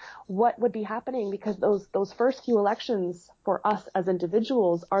vote, what would be happening? Because those first few elections for us as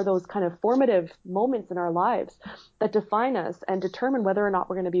individuals are those kind of formative moments in our lives that define us and determine whether or not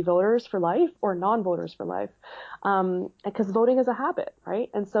we're going to be voters for life or non-voters for life. Because voting is a habit, right?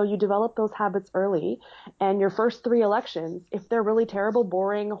 And so you develop those habits early, and your first 3 elections, if they're really terrible,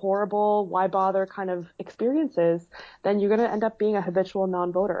 boring, horrible, why bother kind of experiences, then you're going to end up being a habitual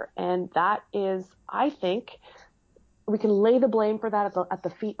non-voter. And that is, I think, we can lay the blame for that at the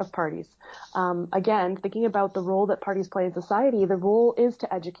feet of parties. Again, thinking about the role that parties play in society, the role is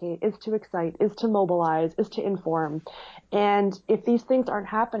to educate, is to excite, is to mobilize, is to inform. And if these things aren't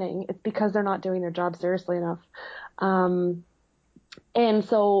happening, it's because they're not doing their job seriously enough. And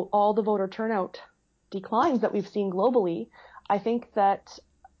so all the voter turnout declines that we've seen globally, I think that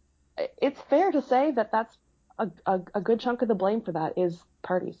it's fair to say that that's a good chunk of the blame for that is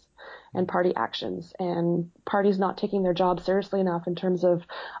parties and party actions, and parties not taking their job seriously enough in terms of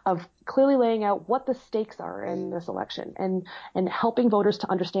clearly laying out what the stakes are in this election, and helping voters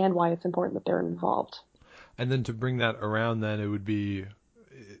to understand why it's important that they're involved. And then to bring that around, then it would be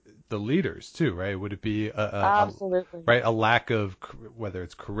the leaders too, right? Would it be Absolutely. right, a lack of, whether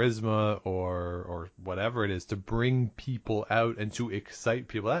it's charisma or whatever it is, to bring people out and to excite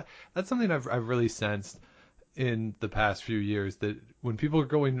people? That's something I've really sensed in the past few years, that when people are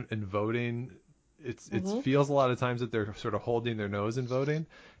going and voting, it feels a lot of times that they're sort of holding their nose in voting,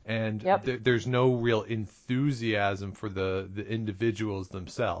 and there's no real enthusiasm for the individuals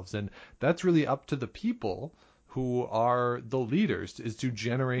themselves, and that's really up to the people who are the leaders, is to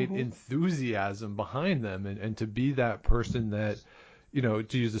generate enthusiasm behind them, and to be that person that,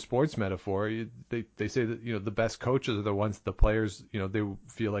 to use a sports metaphor, they say that, the best coaches are the ones the players, they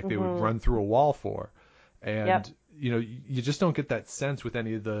feel like they would run through a wall for. And, you just don't get that sense with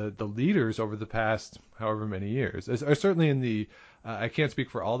any of the leaders over the past however many years. Or certainly in the, I can't speak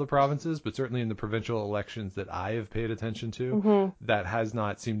for all the provinces, but certainly in the provincial elections that I have paid attention to, that has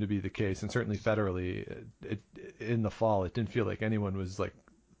not seemed to be the case. And certainly federally, in the fall, it didn't feel like anyone was like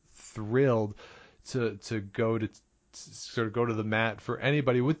thrilled to go sort of go to the mat for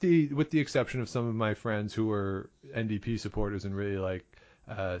anybody, with the exception of some of my friends who are NDP supporters and really like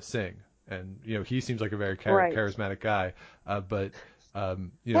Singh, and he seems like a very Right. charismatic guy, but Well,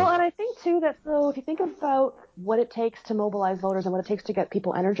 and I think too that, so if you think about what it takes to mobilize voters and what it takes to get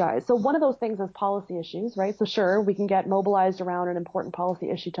people energized, so one of those things is policy issues, right? So sure, we can get mobilized around an important policy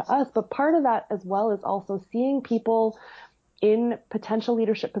issue to us, but part of that as well is also seeing people in potential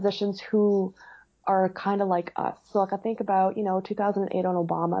leadership positions who are kind of like us. So like I think about, 2008 on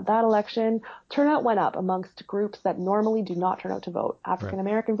Obama, that election, turnout went up amongst groups that normally do not turn out to vote. African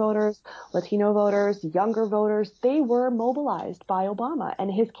American voters, Latino voters, younger voters, they were mobilized by Obama,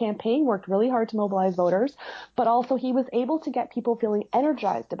 and his campaign worked really hard to mobilize voters, but also he was able to get people feeling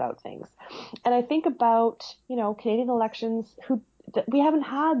energized about things. And I think about, Canadian elections we haven't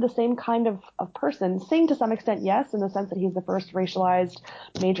had the same kind of person. Singh, to some extent, yes, in the sense that he's the first racialized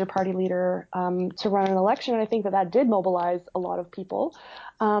major party leader to run an election. And I think that did mobilize a lot of people.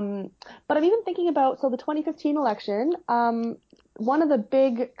 But I'm even thinking about, so the 2015 election, one of the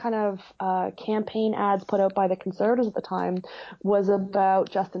big kind of campaign ads put out by the Conservatives at the time was about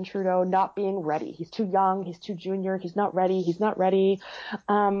Justin Trudeau not being ready. He's too young. He's too junior. He's not ready. He's not ready.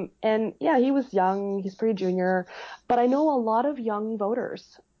 And yeah, he was young. He's pretty junior. But I know a lot of young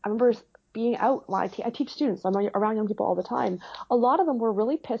voters. I remember being out, I teach students, I'm around young people all the time. A lot of them were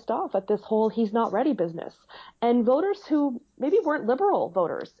really pissed off at this whole he's not ready business. And voters who maybe weren't liberal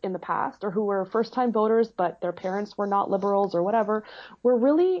voters in the past, or who were first time voters, but their parents were not liberals or whatever, were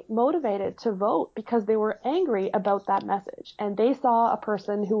really motivated to vote because they were angry about that message. And they saw a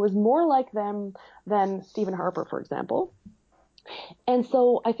person who was more like them than Stephen Harper, for example. And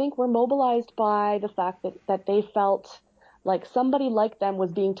so I think we're mobilized by the fact that they felt like somebody like them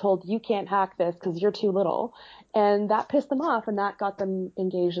was being told, you can't hack this because you're too little. And that pissed them off, and that got them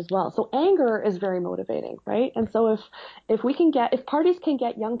engaged as well. So anger is very motivating, right? And so if parties can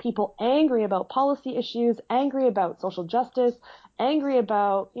get young people angry about policy issues, angry about social justice, angry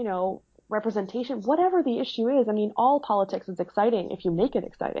about, representation, whatever the issue is, I mean, all politics is exciting if you make it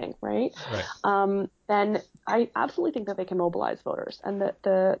exciting, right? Then I absolutely think that they can mobilize voters, and that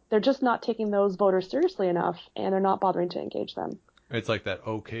they're just not taking those voters seriously enough, and they're not bothering to engage them. It's like that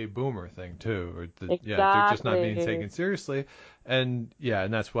okay boomer thing too, or Exactly. they're just not being taken seriously, and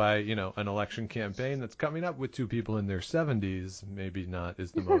that's why an election campaign that's coming up with two people in their 70s maybe not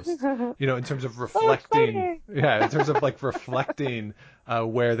is the most in terms of reflecting, in terms of like reflecting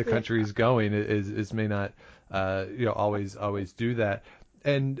where the country is going is may not always do that.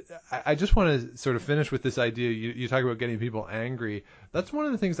 And I just want to sort of finish with this idea. You talk about getting people angry. That's one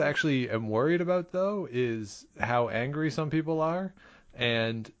of the things I actually am worried about, though, is how angry some people are.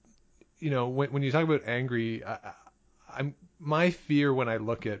 And, when you talk about angry, my fear when I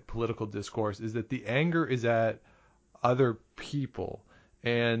look at political discourse is that the anger is at other people.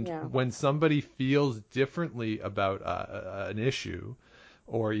 And when somebody feels differently about an issue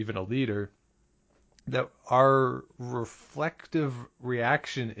or even a leader, that our reflective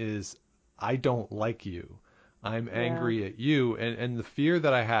reaction is, I don't like you. I'm angry at you. And the fear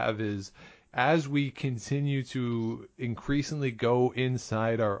that I have is, as we continue to increasingly go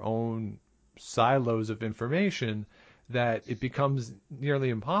inside our own silos of information, that it becomes nearly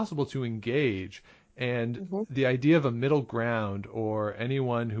impossible to engage. And the idea of a middle ground, or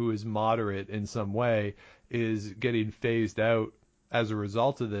anyone who is moderate in some way, is getting phased out as a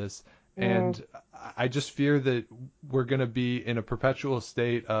result of this. And I just fear that we're going to be in a perpetual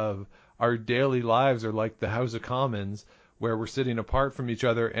state of, our daily lives are like the House of Commons, where we're sitting apart from each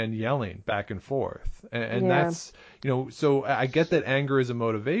other and yelling back and forth. And that's, so I get that anger is a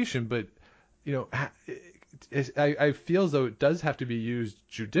motivation, but, I feel as though it does have to be used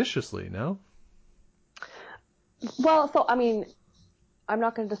judiciously, no? Well, so, I mean, I'm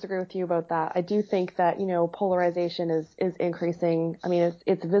not going to disagree with you about that. I do think that, polarization is increasing. I mean,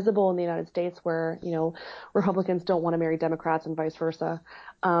 it's visible in the United States where, Republicans don't want to marry Democrats and vice versa,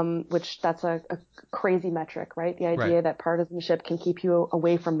 which that's a crazy metric, right? The idea that partisanship can keep you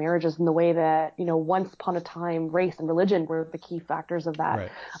away from marriages in the way that, once upon a time, race and religion were the key factors of that,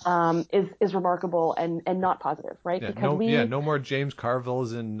 is remarkable and not positive, right? Yeah, Because no more James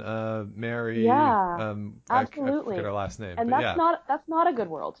Carvilles and Mary. Absolutely. I forget her last name. And that's not a good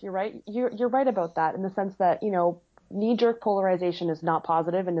world. You're right. You're right about that, in the sense that, knee-jerk polarization is not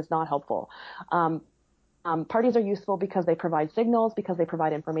positive and is not helpful. Parties are useful because they provide signals, because they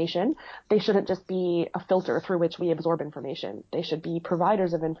provide information. They shouldn't just be a filter through which we absorb information. They should be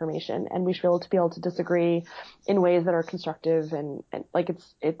providers of information, and we should be able to disagree in ways that are constructive and like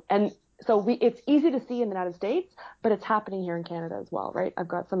and it's easy to see in the United States, but it's happening here in Canada as well, right? I've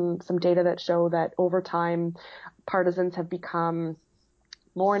got some data that show that over time, partisans have become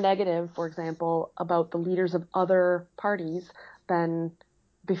more negative, for example, about the leaders of other parties than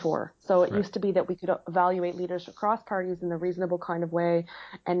before. So it used to be that we could evaluate leaders across parties in a reasonable kind of way,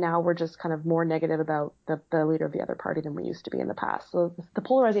 and now we're just kind of more negative about the leader of the other party than we used to be in the past. So the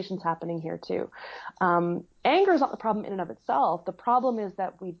polarization's happening here too. Anger is not the problem in and of itself. The problem is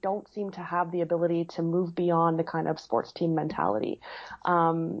that we don't seem to have the ability to move beyond the kind of sports team mentality.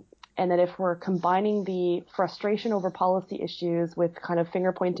 And that if we're combining the frustration over policy issues with kind of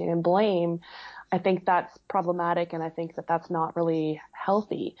finger pointing and blame, I think that's problematic, and I think that that's not really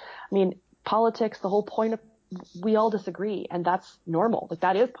healthy. I mean, politics, the whole point of, we all disagree, and that's normal. Like,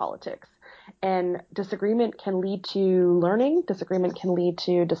 that is politics. And disagreement can lead to learning. Disagreement can lead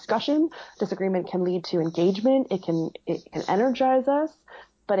to discussion. Disagreement can lead to engagement. It can energize us,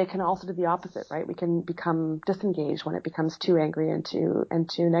 but it can also do the opposite, right? We can become disengaged when it becomes too angry and too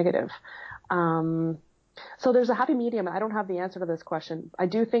negative. So there's a happy medium. I don't have the answer to this question. I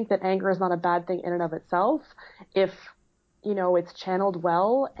do think that anger is not a bad thing in and of itself if, it's channeled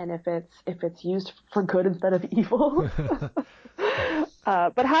well, and if it's used for good instead of evil.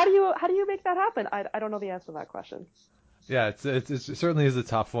 But how do you make that happen? I don't know the answer to that question. Yeah, it certainly is a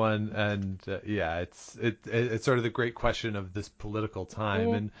tough one, and it's sort of the great question of this political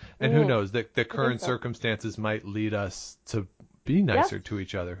time, and who knows, that the current circumstances might lead us to be nicer to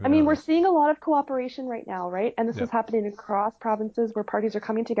each other. Who knows? We're seeing a lot of cooperation right now, right? And this is happening across provinces where parties are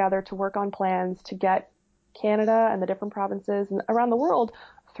coming together to work on plans to get Canada and the different provinces and around the world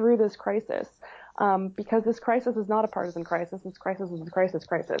through this crisis. Because this crisis is not a partisan crisis. This crisis is a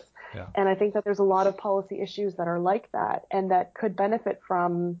crisis. Yeah. And I think that there's a lot of policy issues that are like that and that could benefit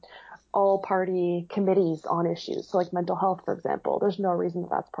from all party committees on issues. So like mental health, for example, there's no reason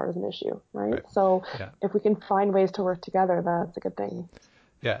that's a partisan issue, right? So if we can find ways to work together, that's a good thing.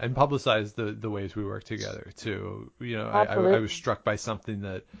 Yeah, and publicize the ways we work together too. I was struck by something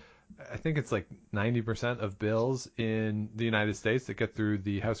that I think it's like 90% of bills in the United States that get through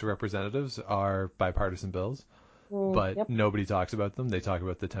the House of Representatives are bipartisan bills, but nobody talks about them. They talk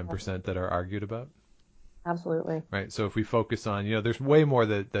about the 10% that are argued about. Absolutely. Right. So if we focus on, there's way more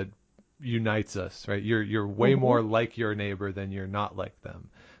that unites us, right? You're way more like your neighbor than you're not like them,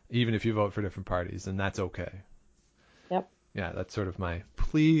 even if you vote for different parties, and that's okay. Yep. Yeah, that's sort of my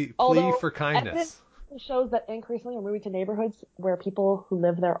plea for kindness. It shows that increasingly we're moving to neighborhoods where people who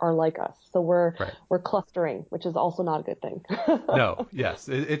live there are like us. So we're clustering, which is also not a good thing. No, yes.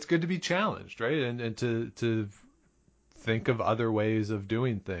 It's good to be challenged, right? And to think of other ways of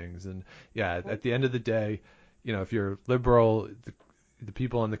doing things. And at the end of the day, if you're liberal, the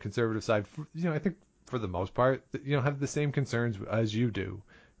people on the conservative side, I think for the most part, have the same concerns as you do,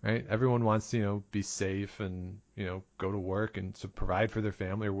 right? Everyone wants to, be safe and, go to work and to provide for their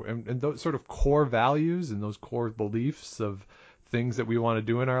family, and those sort of core values and those core beliefs of things that we want to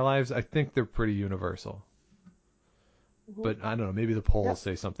do in our lives. I think they're pretty universal. But I don't know, maybe the polls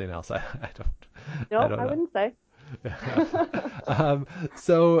say something else. I don't. No, I wouldn't say.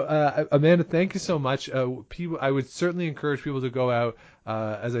 So Amanda, thank you so much. I would certainly encourage people to go out.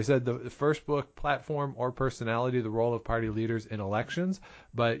 As I said, the first book, Platform or Personality: The Role of Party Leaders in Elections.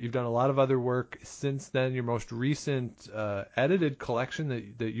 But you've done a lot of other work since then. Your most recent edited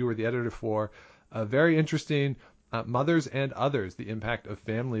collection that you were the editor for, very interesting. Mothers and Others: The Impact of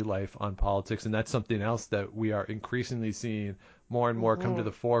Family Life on Politics. And that's something else that we are increasingly seeing more and more come to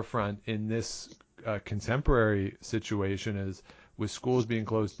the forefront in this contemporary situation, is with schools being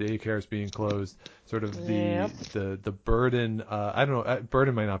closed, daycares being closed, sort of the burden, I don't know,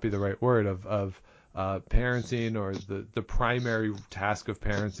 burden might not be the right word, of parenting, or the primary task of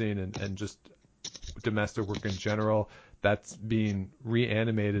parenting, and just domestic work in general, that's being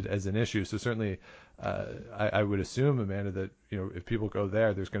reanimated as an issue. So certainly I would assume, Amanda, that if people go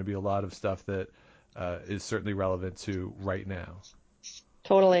there's going to be a lot of stuff that is certainly relevant to right now.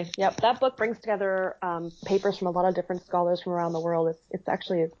 Totally. Yep. That book brings together papers from a lot of different scholars from around the world. It's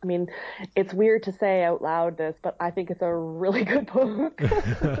actually, it's weird to say out loud this, but I think it's a really good book.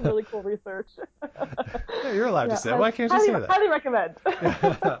 It's really cool research. Yeah, you're allowed to say it. Why can't you say that? Highly recommend.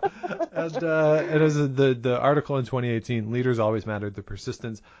 And as the article in 2018, Leaders Always Mattered: The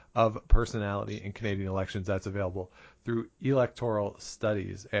Persistence of Personality in Canadian Elections, that's available through Electoral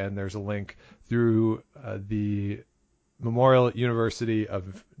Studies. And there's a link through the Memorial University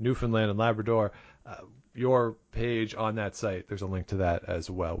of Newfoundland and Labrador, your page on that site, there's a link to that as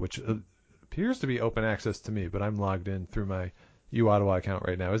well, which appears to be open access to me, but I'm logged in through my UOttawa account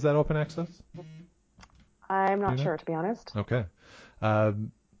right now. Is that open access? I'm not sure, to be honest. Okay.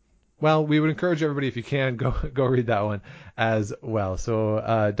 well, we would encourage everybody, if you can, go read that one as well.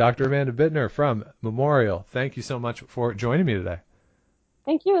 So Dr. Amanda Bittner from Memorial, thank you so much for joining me today.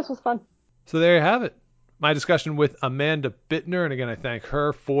 Thank you. This was fun. So there you have it. My discussion with Amanda Bittner. And again, I thank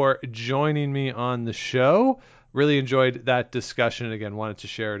her for joining me on the show. Really enjoyed that discussion. And again, wanted to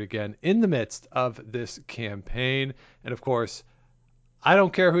share it again in the midst of this campaign. And of course, I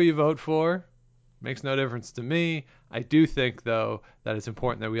don't care who you vote for. Makes no difference to me. I do think, though, that it's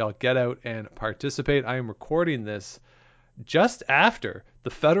important that we all get out and participate. I am recording this just after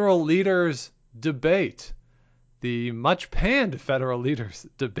the federal leaders debate, the much panned federal leaders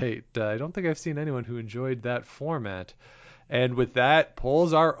debate. I don't think I've seen anyone who enjoyed that format. And with that,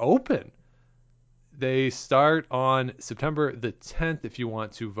 polls are open. They start on September the 10th if you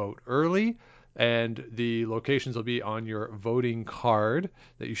want to vote early. And the locations will be on your voting card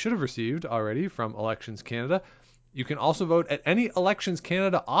that you should have received already from Elections Canada. You can also vote at any Elections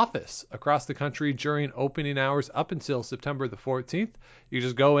Canada office across the country during opening hours up until September the 14th. You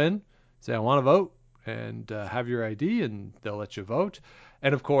just go in, say, I want to vote, and have your ID, and they'll let you vote.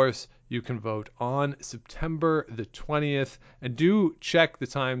 And of course, you can vote on September the 20th. And do check the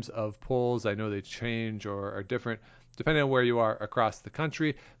times of polls. I know they change or are different depending on where you are across the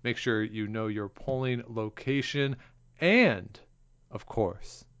country. Make sure you know your polling location. And, of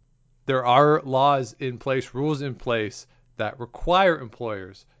course, there are laws in place, rules in place that require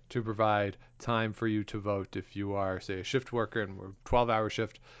employers to provide time for you to vote. If you are, say, a shift worker and we're 12-hour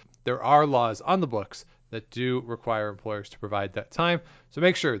shift, there are laws on the books that do require employers to provide that time. So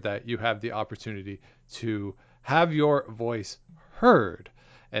make sure that you have the opportunity to have your voice heard.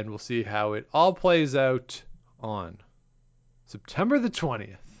 And we'll see how it all plays out on September the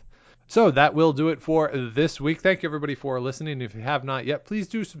 20th. So that will do it for this week. Thank you, everybody, for listening. If you have not yet, please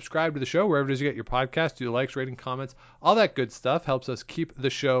do subscribe to the show wherever it is you get your podcast. Do likes, rating, comments, all that good stuff. Helps us keep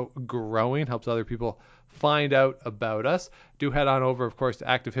the show growing, helps other people find out about us. Do head on over, of course, to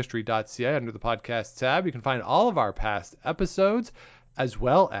activehistory.ca under the podcast tab. You can find all of our past episodes, as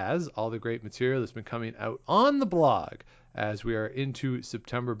well as all the great material that's been coming out on the blog as we are into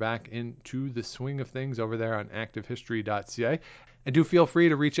September, back into the swing of things over there on activehistory.ca. And do feel free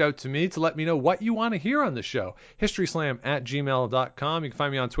to reach out to me to let me know what you want to hear on the show. HistorySlam@gmail.com. You can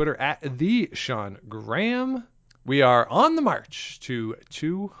find me on Twitter @TheSeanGraham. We are on the march to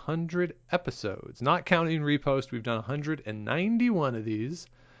 200 episodes. Not counting repost, we've done 191 of these.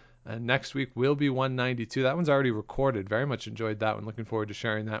 And next week will be 192. That one's already recorded. Very much enjoyed that one. Looking forward to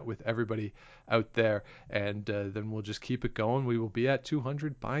sharing that with everybody out there. And then we'll just keep it going. We will be at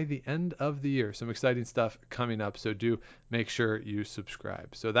 200 by the end of the year. Some exciting stuff coming up. So do make sure you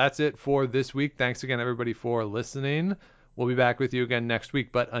subscribe. So that's it for this week. Thanks again, everybody, for listening. We'll be back with you again next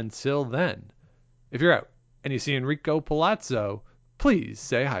week. But until then, if you're out and you see Enrico Palazzo, please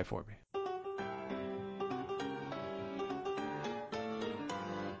say hi for me.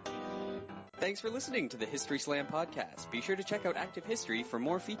 Thanks for listening to the History Slam podcast. Be sure to check out Active History for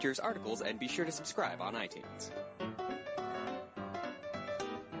more features, articles, and be sure to subscribe on iTunes.